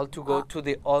Nahual to go to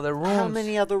the other rooms. How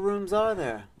many other rooms are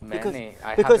there? Many.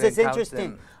 Because it's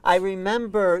interesting. I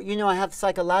remember, I have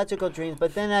psychological dreams,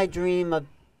 but then I dream of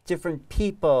different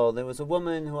people. There was a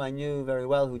woman who I knew very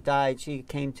well who died. She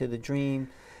came to the dream.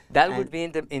 That would be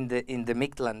in the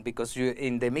Mictlan, because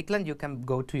in the Mictlan you can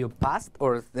go to your past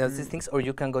or these things, or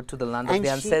you can go to the land of the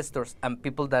ancestors, and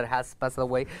people that has passed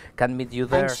away can meet you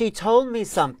there. And she told me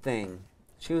something.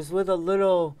 She was with a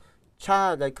little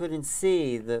child. I couldn't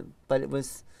see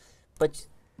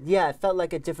yeah, it felt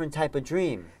like a different type of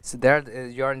dream. So there,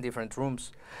 you're in different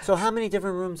rooms. So how many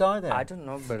different rooms are there? I don't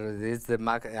know, but it's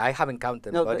I haven't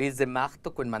counted. No, but it's the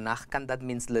Mactoc in Manachcan. That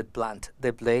means the plant,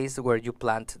 the place where you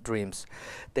plant dreams.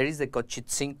 There is the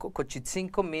Cochitzinco.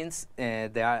 Cochitzinco means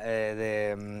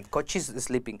the Cochi is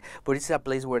sleeping, but it's a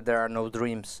place where there are no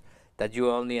dreams. That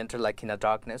you only enter like in a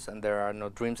darkness, and there are no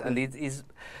dreams. And it is.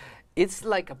 It's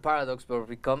like a paradox, but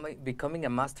becoming a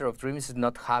master of dreams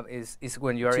is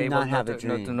when you are able not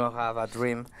to have a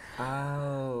dream.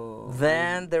 Oh.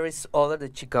 Then there is the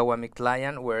Chicahua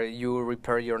Mictlayan, where you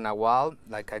repair your Nahual.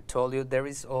 Like I told you, there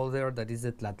is that is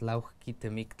the Tlatlauhquite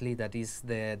Mictli, that is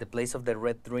the place of the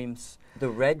red dreams. The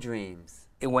red dreams.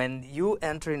 When you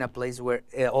enter in a place where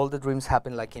all the dreams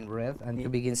happen like in red, and you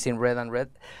begin seeing red and red,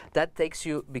 that takes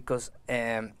you, because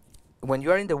when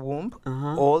you are in the womb,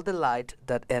 all the light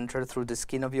that entered through the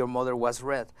skin of your mother was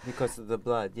red. Because of the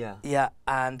blood, yeah. Yeah,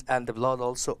 and the blood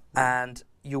also. And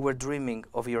you were dreaming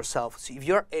of yourself. So if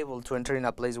you're able to enter in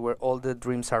a place where all the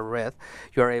dreams are red,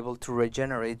 you are able to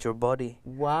regenerate your body.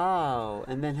 Wow.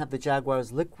 And then have the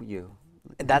jaguars lick you.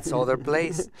 That's other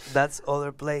place. That's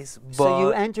other place. So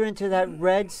you enter into that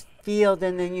red field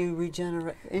and then you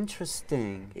regenerate.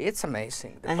 Interesting. It's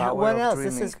amazing. And what else?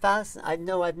 Dreaming. This is fascinating. I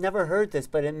know I've never heard this,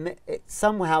 but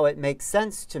somehow it makes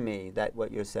sense to me, that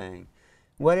what you're saying.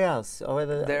 What else?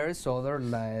 There is other,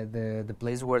 like the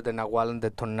place where the Nahual and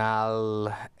the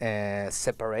Tonal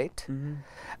separate,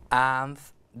 and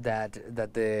that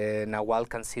the Nahual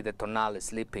can see the Tonal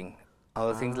sleeping.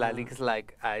 Other things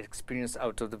like I experience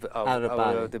out of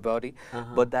the body,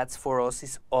 but that's for us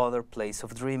is other place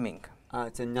of dreaming.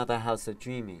 It's another house of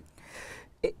dreaming.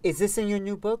 Is this in your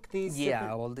new book?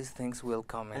 All these things will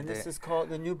come. And this is called,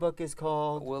 the new book is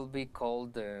called? Will be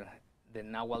called the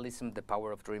Nahualism, the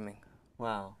Power of Dreaming.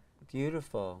 Wow,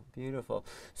 beautiful, beautiful.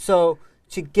 So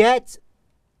to get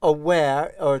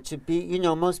aware, or to be,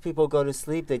 most people go to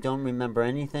sleep, they don't remember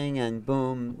anything, and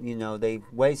boom, they've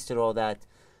wasted all that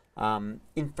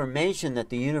information that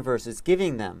the universe is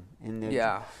giving them.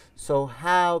 So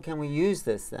how can we use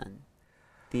this then?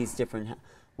 These different,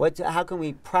 how can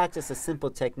we practice a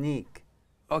simple technique?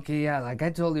 Okay, like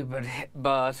I told you,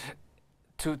 but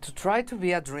to try to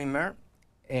be a dreamer,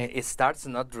 it starts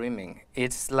not dreaming.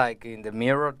 It's like in the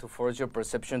mirror to force your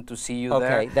perception to see you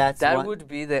there. That would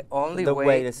be the only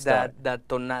way to start. that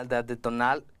the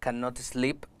tonal cannot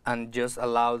sleep and just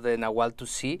allow the Nahual to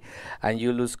see, and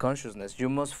you lose consciousness. You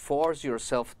must force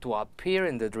yourself to appear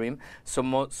in the dream,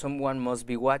 so someone must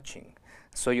be watching.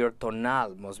 So your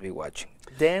tonal must be watching.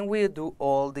 Then we do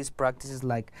all these practices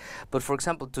but for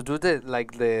example, to do the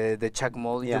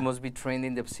chakmol, you must be trained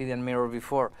in the obsidian mirror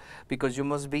before, because you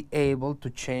must be able to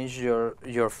change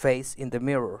your face in the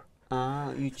mirror.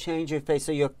 You change your face,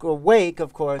 so you're awake,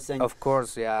 of course. And of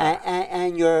course, yeah.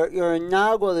 And your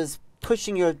Nahual is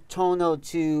pushing your tonal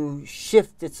to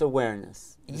shift its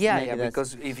awareness. Yeah,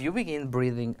 because if you begin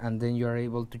breathing and then you are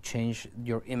able to change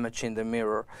your image in the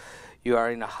mirror, you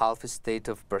are in a half state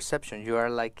of perception. You are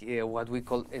like what we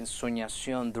call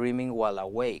ensoñación, dreaming while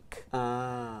awake.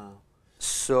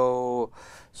 So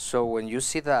when you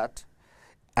see that,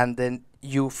 and then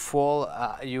you fall,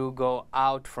 you go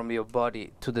out from your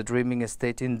body to the dreaming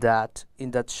state in that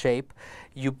shape.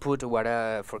 You put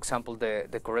for example,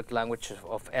 the correct language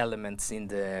of elements in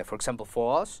the, for example,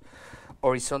 for us,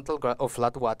 horizontal or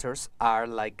flat waters are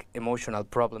like emotional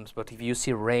problems, but if you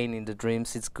see rain in the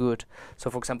dreams, it's good. So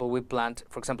for example,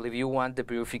 if you want the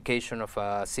purification of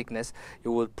a sickness,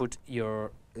 you will put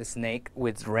your snake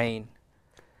with rain.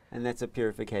 And that's a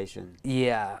purification.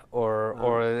 Yeah,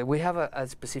 or we have a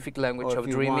specific language of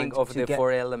dreaming of the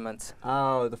 4 elements.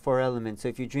 Oh, the 4 elements. So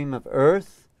if you dream of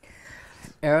earth?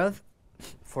 Earth,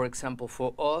 for example,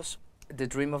 for us, the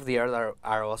dream of the earth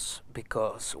are us,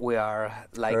 because we are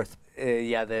like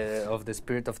of the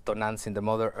spirit of Tonans in the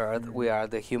Mother Earth. We are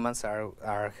the humans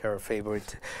are her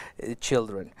favorite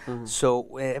children.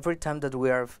 So every time that we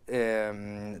are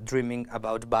dreaming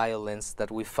about violence,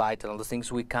 that we fight and all those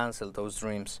things, we cancel those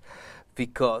dreams,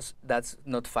 because that's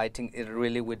not fighting it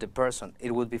really with the person.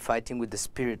 It would be fighting with the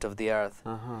spirit of the earth.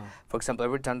 For example,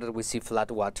 every time that we see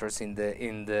flat waters in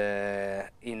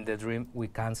the dream, we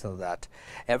cancel that.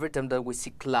 Every time that we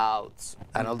see clouds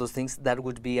and all those things, that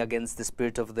would be against the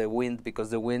spirit of the wind, because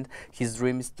the wind, his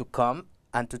dream is to come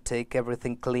and to take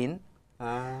everything clean.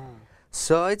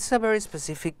 So it's a very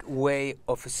specific way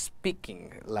of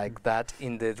speaking like that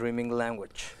in the dreaming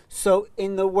language. So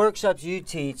in the workshops you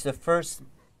teach, the first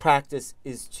practice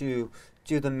is to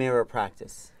do the mirror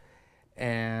practice.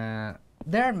 There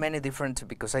are many different,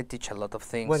 because I teach a lot of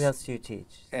things. What else do you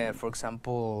teach? For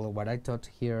example, what I taught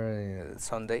here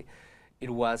Sunday, it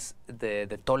was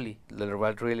the Toli,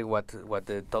 what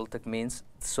the Toltec means.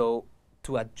 So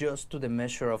to adjust to the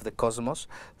measure of the cosmos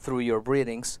through your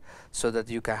breathings, so that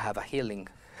you can have a healing.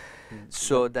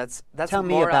 So that's Tell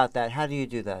me about that. How do you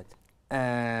do that?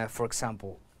 For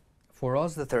example, for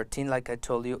us, the 13, like I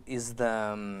told you, is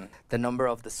the number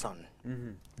of the sun.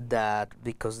 That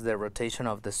because the rotation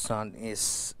of the sun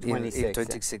is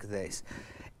 26 days.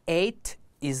 8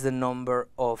 is the number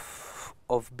of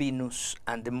Venus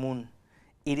and the moon.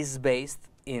 It is based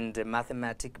in the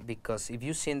mathematic, because if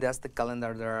you see in the Aztec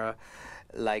calendar, there are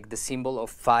like the symbol of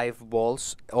 5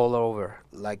 balls all over,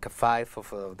 like a 5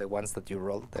 of the ones that you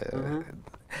roll.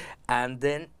 And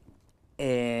then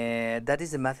that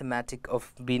is the mathematic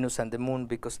of Venus and the moon,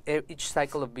 because each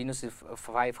cycle of Venus is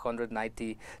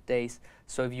 590 days.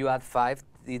 So if you add 5,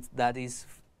 that is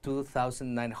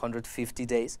 2,950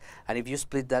 days. And if you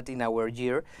split that in our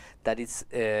year, that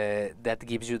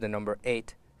gives you the number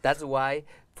 8. That's why,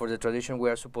 for the tradition, we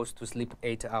are supposed to sleep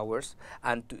 8 hours,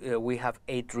 and we have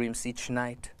 8 dreams each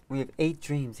night. We have 8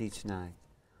 dreams each night.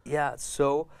 Yeah,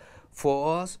 so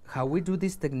for us, how we do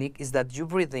this technique is that you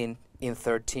breathe in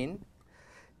 13,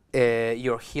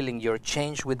 your healing, your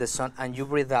change with the sun, and you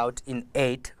breathe out in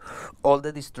 8, all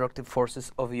the destructive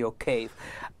forces of your cave.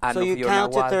 And so you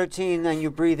count to 13, and you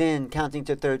breathe in, counting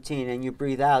to 13, and you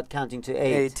breathe out, counting to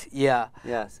 8. Yeah.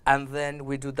 Yes. And then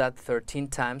we do that 13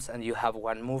 times, and you have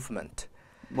one movement.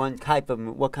 What kind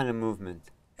of movement?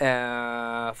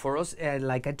 For us,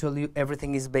 like I told you,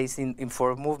 everything is based in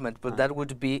 4 movement, but that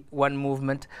would be one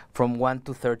movement from 1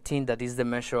 to 13. That is the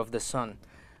measure of the sun,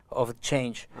 of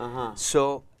change.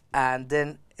 So, and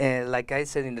then, like I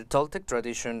said, in the Toltec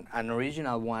tradition, an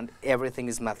original one, everything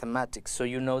is mathematics. So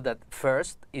you know that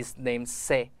first is named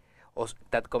Se, or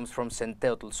that comes from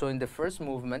Senteotl. So in the first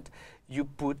movement, you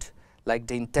put like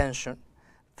the intention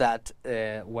that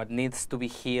what needs to be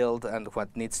healed and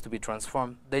what needs to be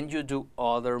transformed. Then you do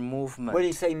other movement. What do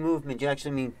you say movement? Do you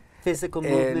actually mean physical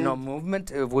movement? No,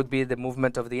 movement would be the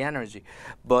movement of the energy.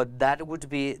 But that would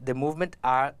be, the movement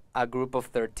are a group of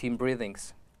 13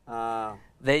 breathings.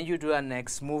 Then you do a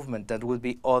next movement that would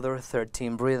be other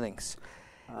 13 breathings.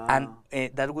 And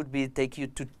that would be take you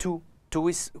to 2.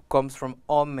 2 comes from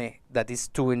Ome, that is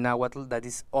 2 in Nahuatl, that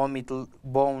is Omitl,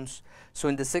 bones. So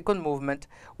in the second movement,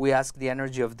 we ask the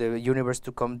energy of the universe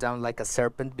to come down like a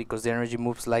serpent, because the energy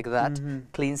moves like that,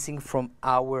 cleansing from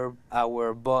our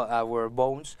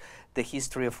bones, the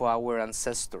history of our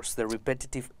ancestors, the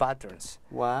repetitive patterns.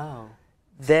 Wow.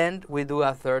 Then we do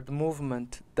a third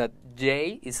movement, that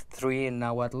J is 3 in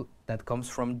Nahuatl, that comes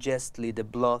from Jestli, the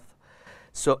blood.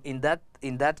 So in that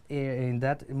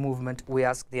movement, we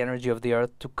ask the energy of the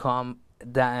earth to come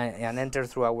and enter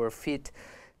through our feet,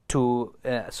 so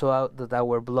that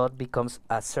our blood becomes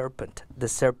a serpent, the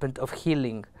serpent of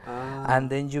healing. And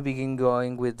then you begin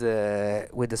going with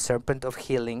the serpent of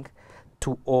healing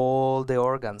to all the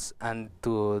organs and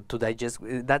to digest.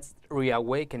 That's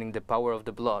reawakening the power of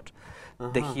the blood,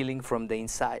 the healing from the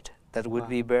inside. That would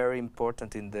be very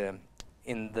important in the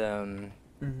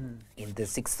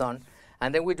sixth sun.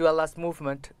 And then we do a last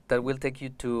movement that will take you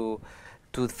to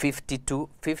 52.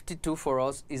 52 for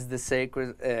us is the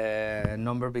sacred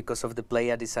number because of the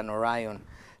Pleiades and Orion.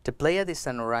 The Pleiades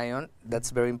and Orion,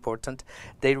 that's very important,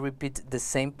 they repeat the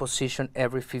same position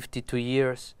every 52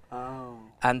 years. Oh.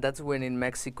 And that's when in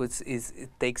Mexico it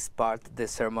takes part the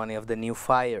ceremony of the new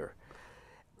fire.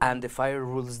 And the fire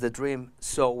rules the dream.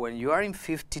 So when you are in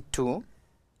 52,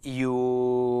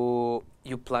 you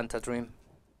plant a dream.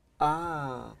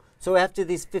 Ah. So after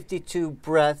these 52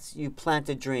 breaths, you plant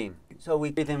a dream. So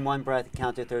we breathe in one breath,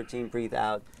 count to 13, breathe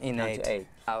out, count to 8.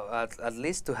 At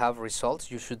least to have results,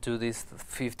 you should do this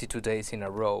 52 days in a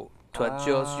row. to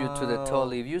adjust you to the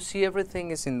toll. If you see,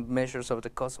 everything is in measures of the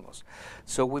cosmos.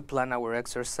 So we plan our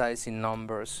exercise in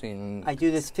numbers. I do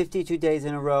this 52 days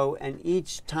in a row, and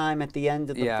each time at the end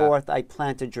of the fourth, I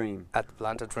plant a dream.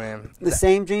 Plant a dream. The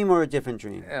same dream or a different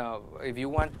dream? If you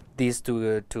want this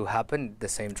to happen, the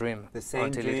same dream. The same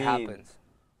until dream. It happens.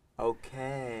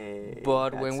 Okay.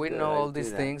 But when we know all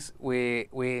these things, we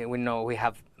know we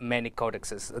have many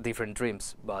codexes, different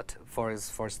dreams. But for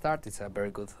start, it's a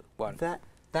very good one.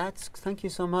 Thank you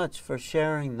so much for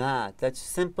sharing that. That's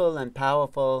simple and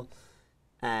powerful,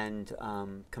 and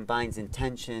combines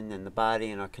intention and the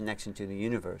body and our connection to the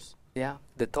universe. Yeah,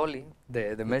 the toli,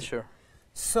 the measure.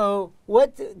 So,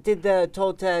 what did the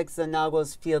Toltecs, the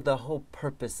Nahuals, feel the whole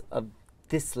purpose of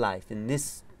this life and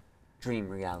this dream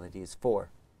reality is for?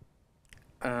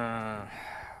 To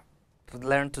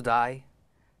learn to die.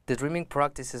 The dreaming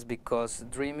practice is because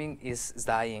dreaming is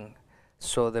dying.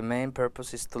 So the main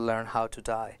purpose is to learn how to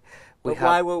die. But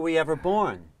why were we ever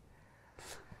born?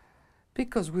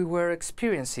 Because we were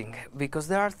experiencing. Because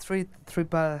there are three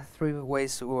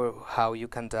ways how you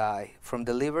can die. From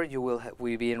the liver, you will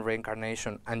be in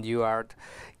reincarnation, and you are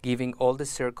giving all the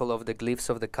circle of the glyphs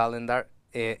of the calendar.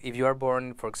 If you are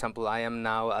born, for example, I am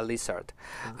now a lizard,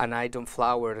 and I don't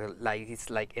flower like it's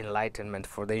like enlightenment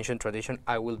for the ancient tradition.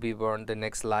 I will be born the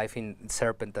next life in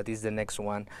serpent, that is the next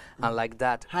one, and like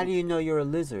that. How do you know you're a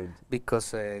lizard?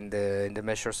 Because in the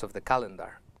measures of the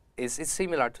calendar, it's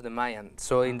similar to the Mayan.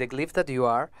 So in the glyph that you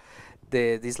are,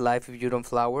 this life, if you don't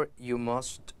flower, you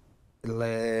must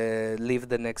leave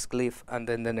the next glyph and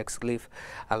then the next glyph,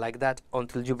 and like that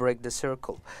until you break the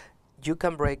circle. You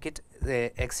can break it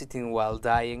exiting while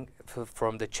dying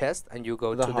from the chest, and you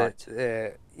go the to heart.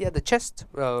 The chest.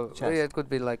 Chest. Yeah, it could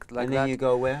be like and that. And then you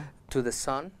go where? To the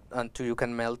sun, until you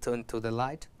can melt into the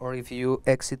light. Or if you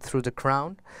exit through the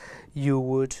crown, you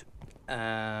would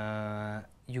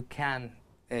you can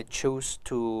choose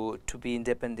to be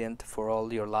independent for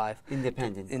all your life.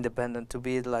 Independent, to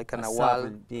be like an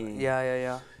Nahual.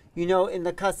 Yeah. You know, in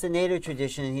the Castaneda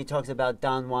tradition, he talks about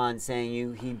Don Juan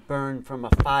saying he burned from a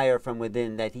fire from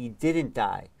within, that he didn't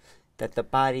die, that the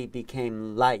body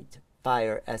became light,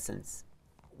 fire, essence.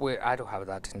 I don't have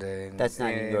that in the... That's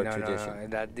not in your tradition.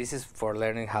 No, this is for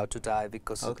learning how to die,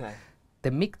 because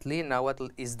the Mictli Nahuatl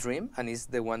is dream, and is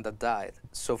the one that died.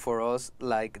 So for us,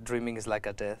 like, dreaming is like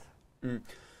a death.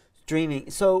 Dreaming.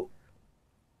 So,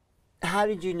 how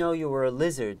did you know you were a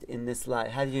lizard in this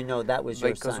life? How did you know that was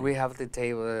your sign? Because we have the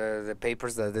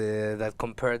papers that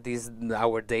compare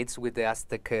our dates with the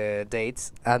Aztec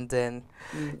dates, and then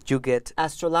you get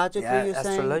astrologically. You're saying?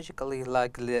 Astrologically,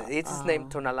 like it's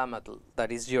named Tonalamatl.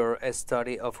 That is your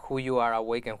study of who you are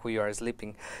awake and who you are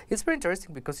sleeping. It's very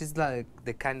interesting because it's like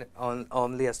the kind of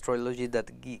only astrology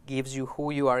that gives you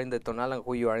who you are in the Tonal and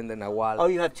who you are in the Nahual. Oh,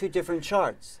 you have two different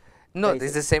charts. No,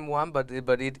 it's the same one, but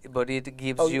it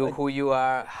gives you who you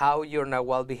are, how your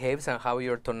Nahual behaves and how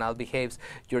your Tonal behaves,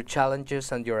 your challenges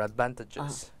and your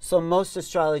advantages. So most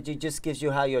astrology just gives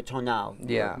you how your Tonal,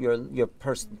 your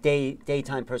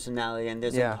daytime personality, and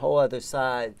there's a whole other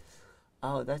side.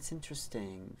 Oh, that's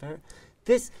interesting.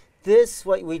 This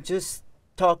what we just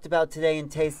talked about today and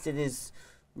tasted is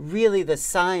really the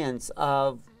science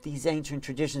of these ancient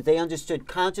traditions. They understood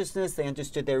consciousness, they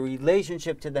understood their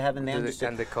relationship to the heaven, they understood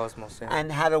and the cosmos,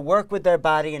 and how to work with their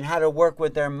body and how to work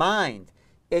with their mind.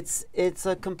 It's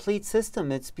a complete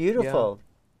system. It's beautiful.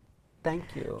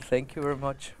 Thank you. Thank you very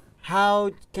much.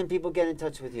 How can people get in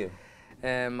touch with you?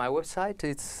 My website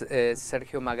is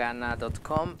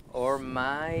sergiomagana.com, or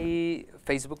my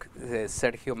Facebook,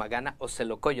 Sergio Magana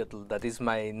Ocelocoyotl. That is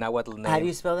my Nahuatl name. How do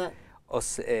you spell that?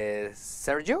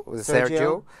 Sergio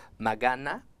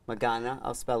Magana. Magana,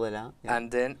 I'll spell it out. Yeah.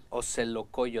 And then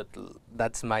Ocelocoyotl.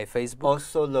 That's my Facebook.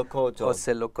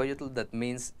 Ocelocoyotl, that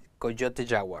means coyote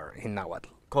jaguar in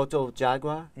Nahuatl. Coto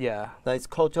jaguar? Yeah. That's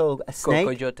Coto snake?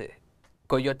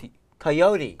 Coyote.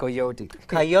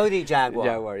 Coyote jaguar.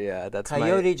 Jaguar, yeah. That's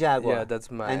Coyote jaguar. Yeah, that's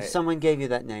my... And someone gave you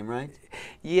that name, right?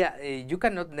 Yeah, you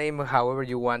cannot name however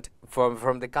you want.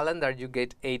 From the calendar, you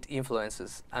get 8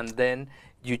 influences, and then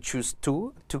you choose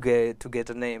 2 to get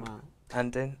a name. Wow.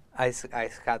 And then I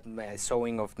had my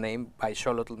sewing of name by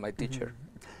Xolotl, my teacher.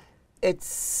 It's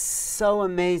so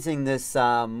amazing, this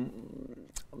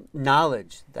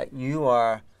knowledge that you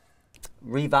are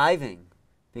reviving,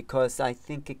 because I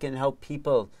think it can help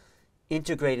people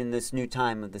integrate in this new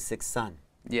time of the sixth sun.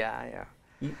 Yeah.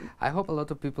 I hope a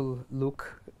lot of people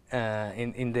look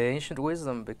in the ancient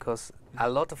wisdom, because a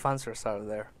lot of answers are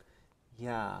there.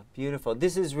 Yeah, beautiful.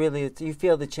 This is really, you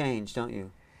feel the change, don't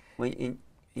you? When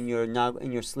in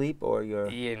your sleep, or your...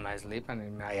 Yeah, in my sleep and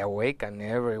in my awake and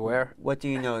everywhere. What do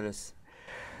you notice?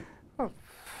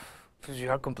 You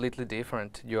are completely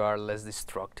different. You are less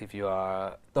destructive. You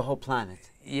are. The whole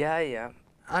planet. Yeah, yeah.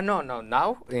 No, no.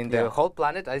 Now in the Yeah. whole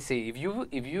planet, I see. If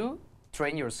you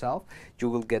train yourself, you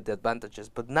will get the advantages.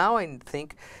 But now I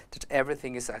think that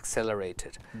everything is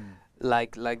accelerated.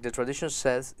 Like the tradition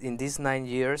says, in these 9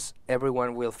 years,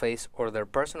 everyone will face or their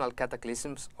personal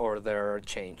cataclysms or their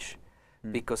change,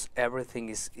 because everything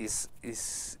is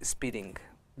speeding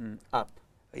Up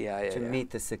Yeah, yeah, to yeah. meet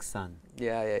the sixth sun.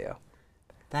 Yeah, yeah, yeah.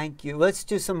 Thank you. Let's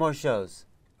do some more shows.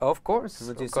 Of course.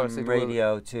 We'll do of course some it will.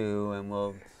 radio too, and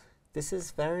we'll. This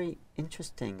is very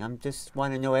interesting. I'm just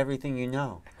want to know everything you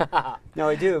know. No,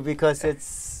 I do, because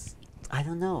it's. I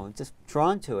don't know. I'm just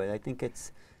drawn to it. I think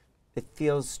it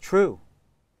feels true.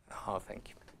 Oh, thank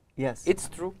you. Yes. It's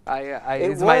true.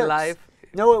 It It's my works. life.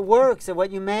 No, it works. And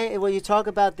what you talk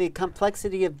about, the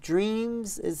complexity of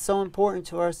dreams is so important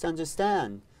to us to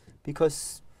understand,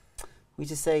 because we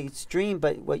just say it's dream,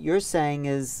 but what you're saying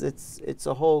is it's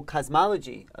a whole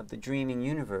cosmology of the dreaming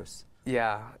universe.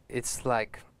 Yeah, it's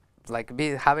like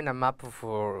having a map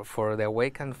for the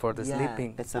awake and for the Yeah,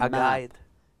 sleeping. it's a a map. guide.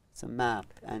 It's a map,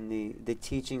 and the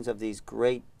teachings of these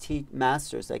great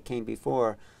masters that came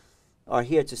before are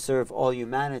here to serve all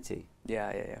humanity,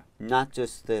 Yeah, yeah, yeah. not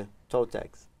just the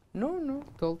Toltecs. No,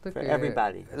 Toltec. For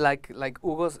everybody. Like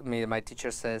Hugo's, my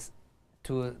teacher says,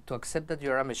 to accept that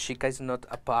you're a Mexica is not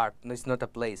a part, no, it's not a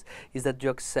place. Is that you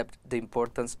accept the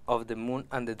importance of the moon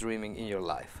and the dreaming in your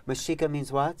life. Mexica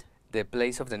means what? The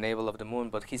place of the navel of the moon.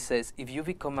 But he says, if you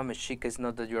become a Mexica, it's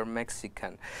not that you're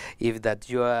Mexican. If that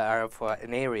you are for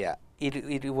an area,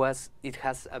 it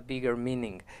has a bigger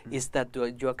meaning. Is that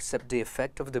you accept the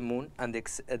effect of the moon and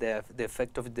the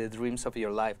effect of the dreams of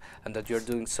your life, and that you're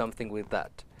doing something with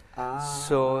that.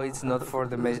 So it's not for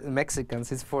the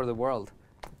Mexicans, it's for the world.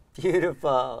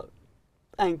 Beautiful.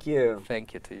 Thank you.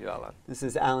 Thank you to you, Alan. This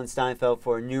is Alan Steinfeld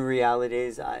for New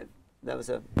Realities. That was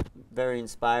a very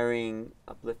inspiring,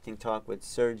 uplifting talk with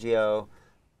Sergio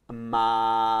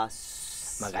Magana.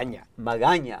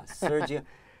 Sergio.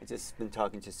 I've just been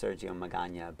talking to Sergio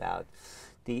Magana about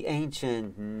the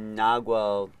ancient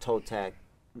Nahuatl Toltec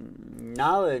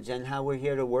knowledge and how we're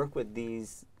here to work with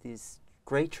these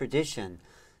great tradition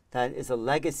that is a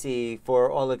legacy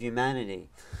for all of humanity.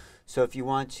 So if you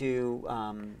want to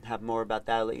have more about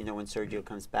that, I'll let you know when Sergio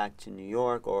comes back to New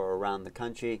York or around the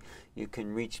country. You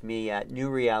can reach me at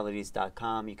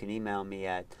newrealities.com. You can email me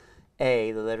at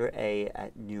the letter A,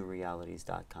 at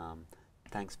newrealities.com.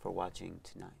 Thanks for watching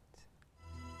tonight.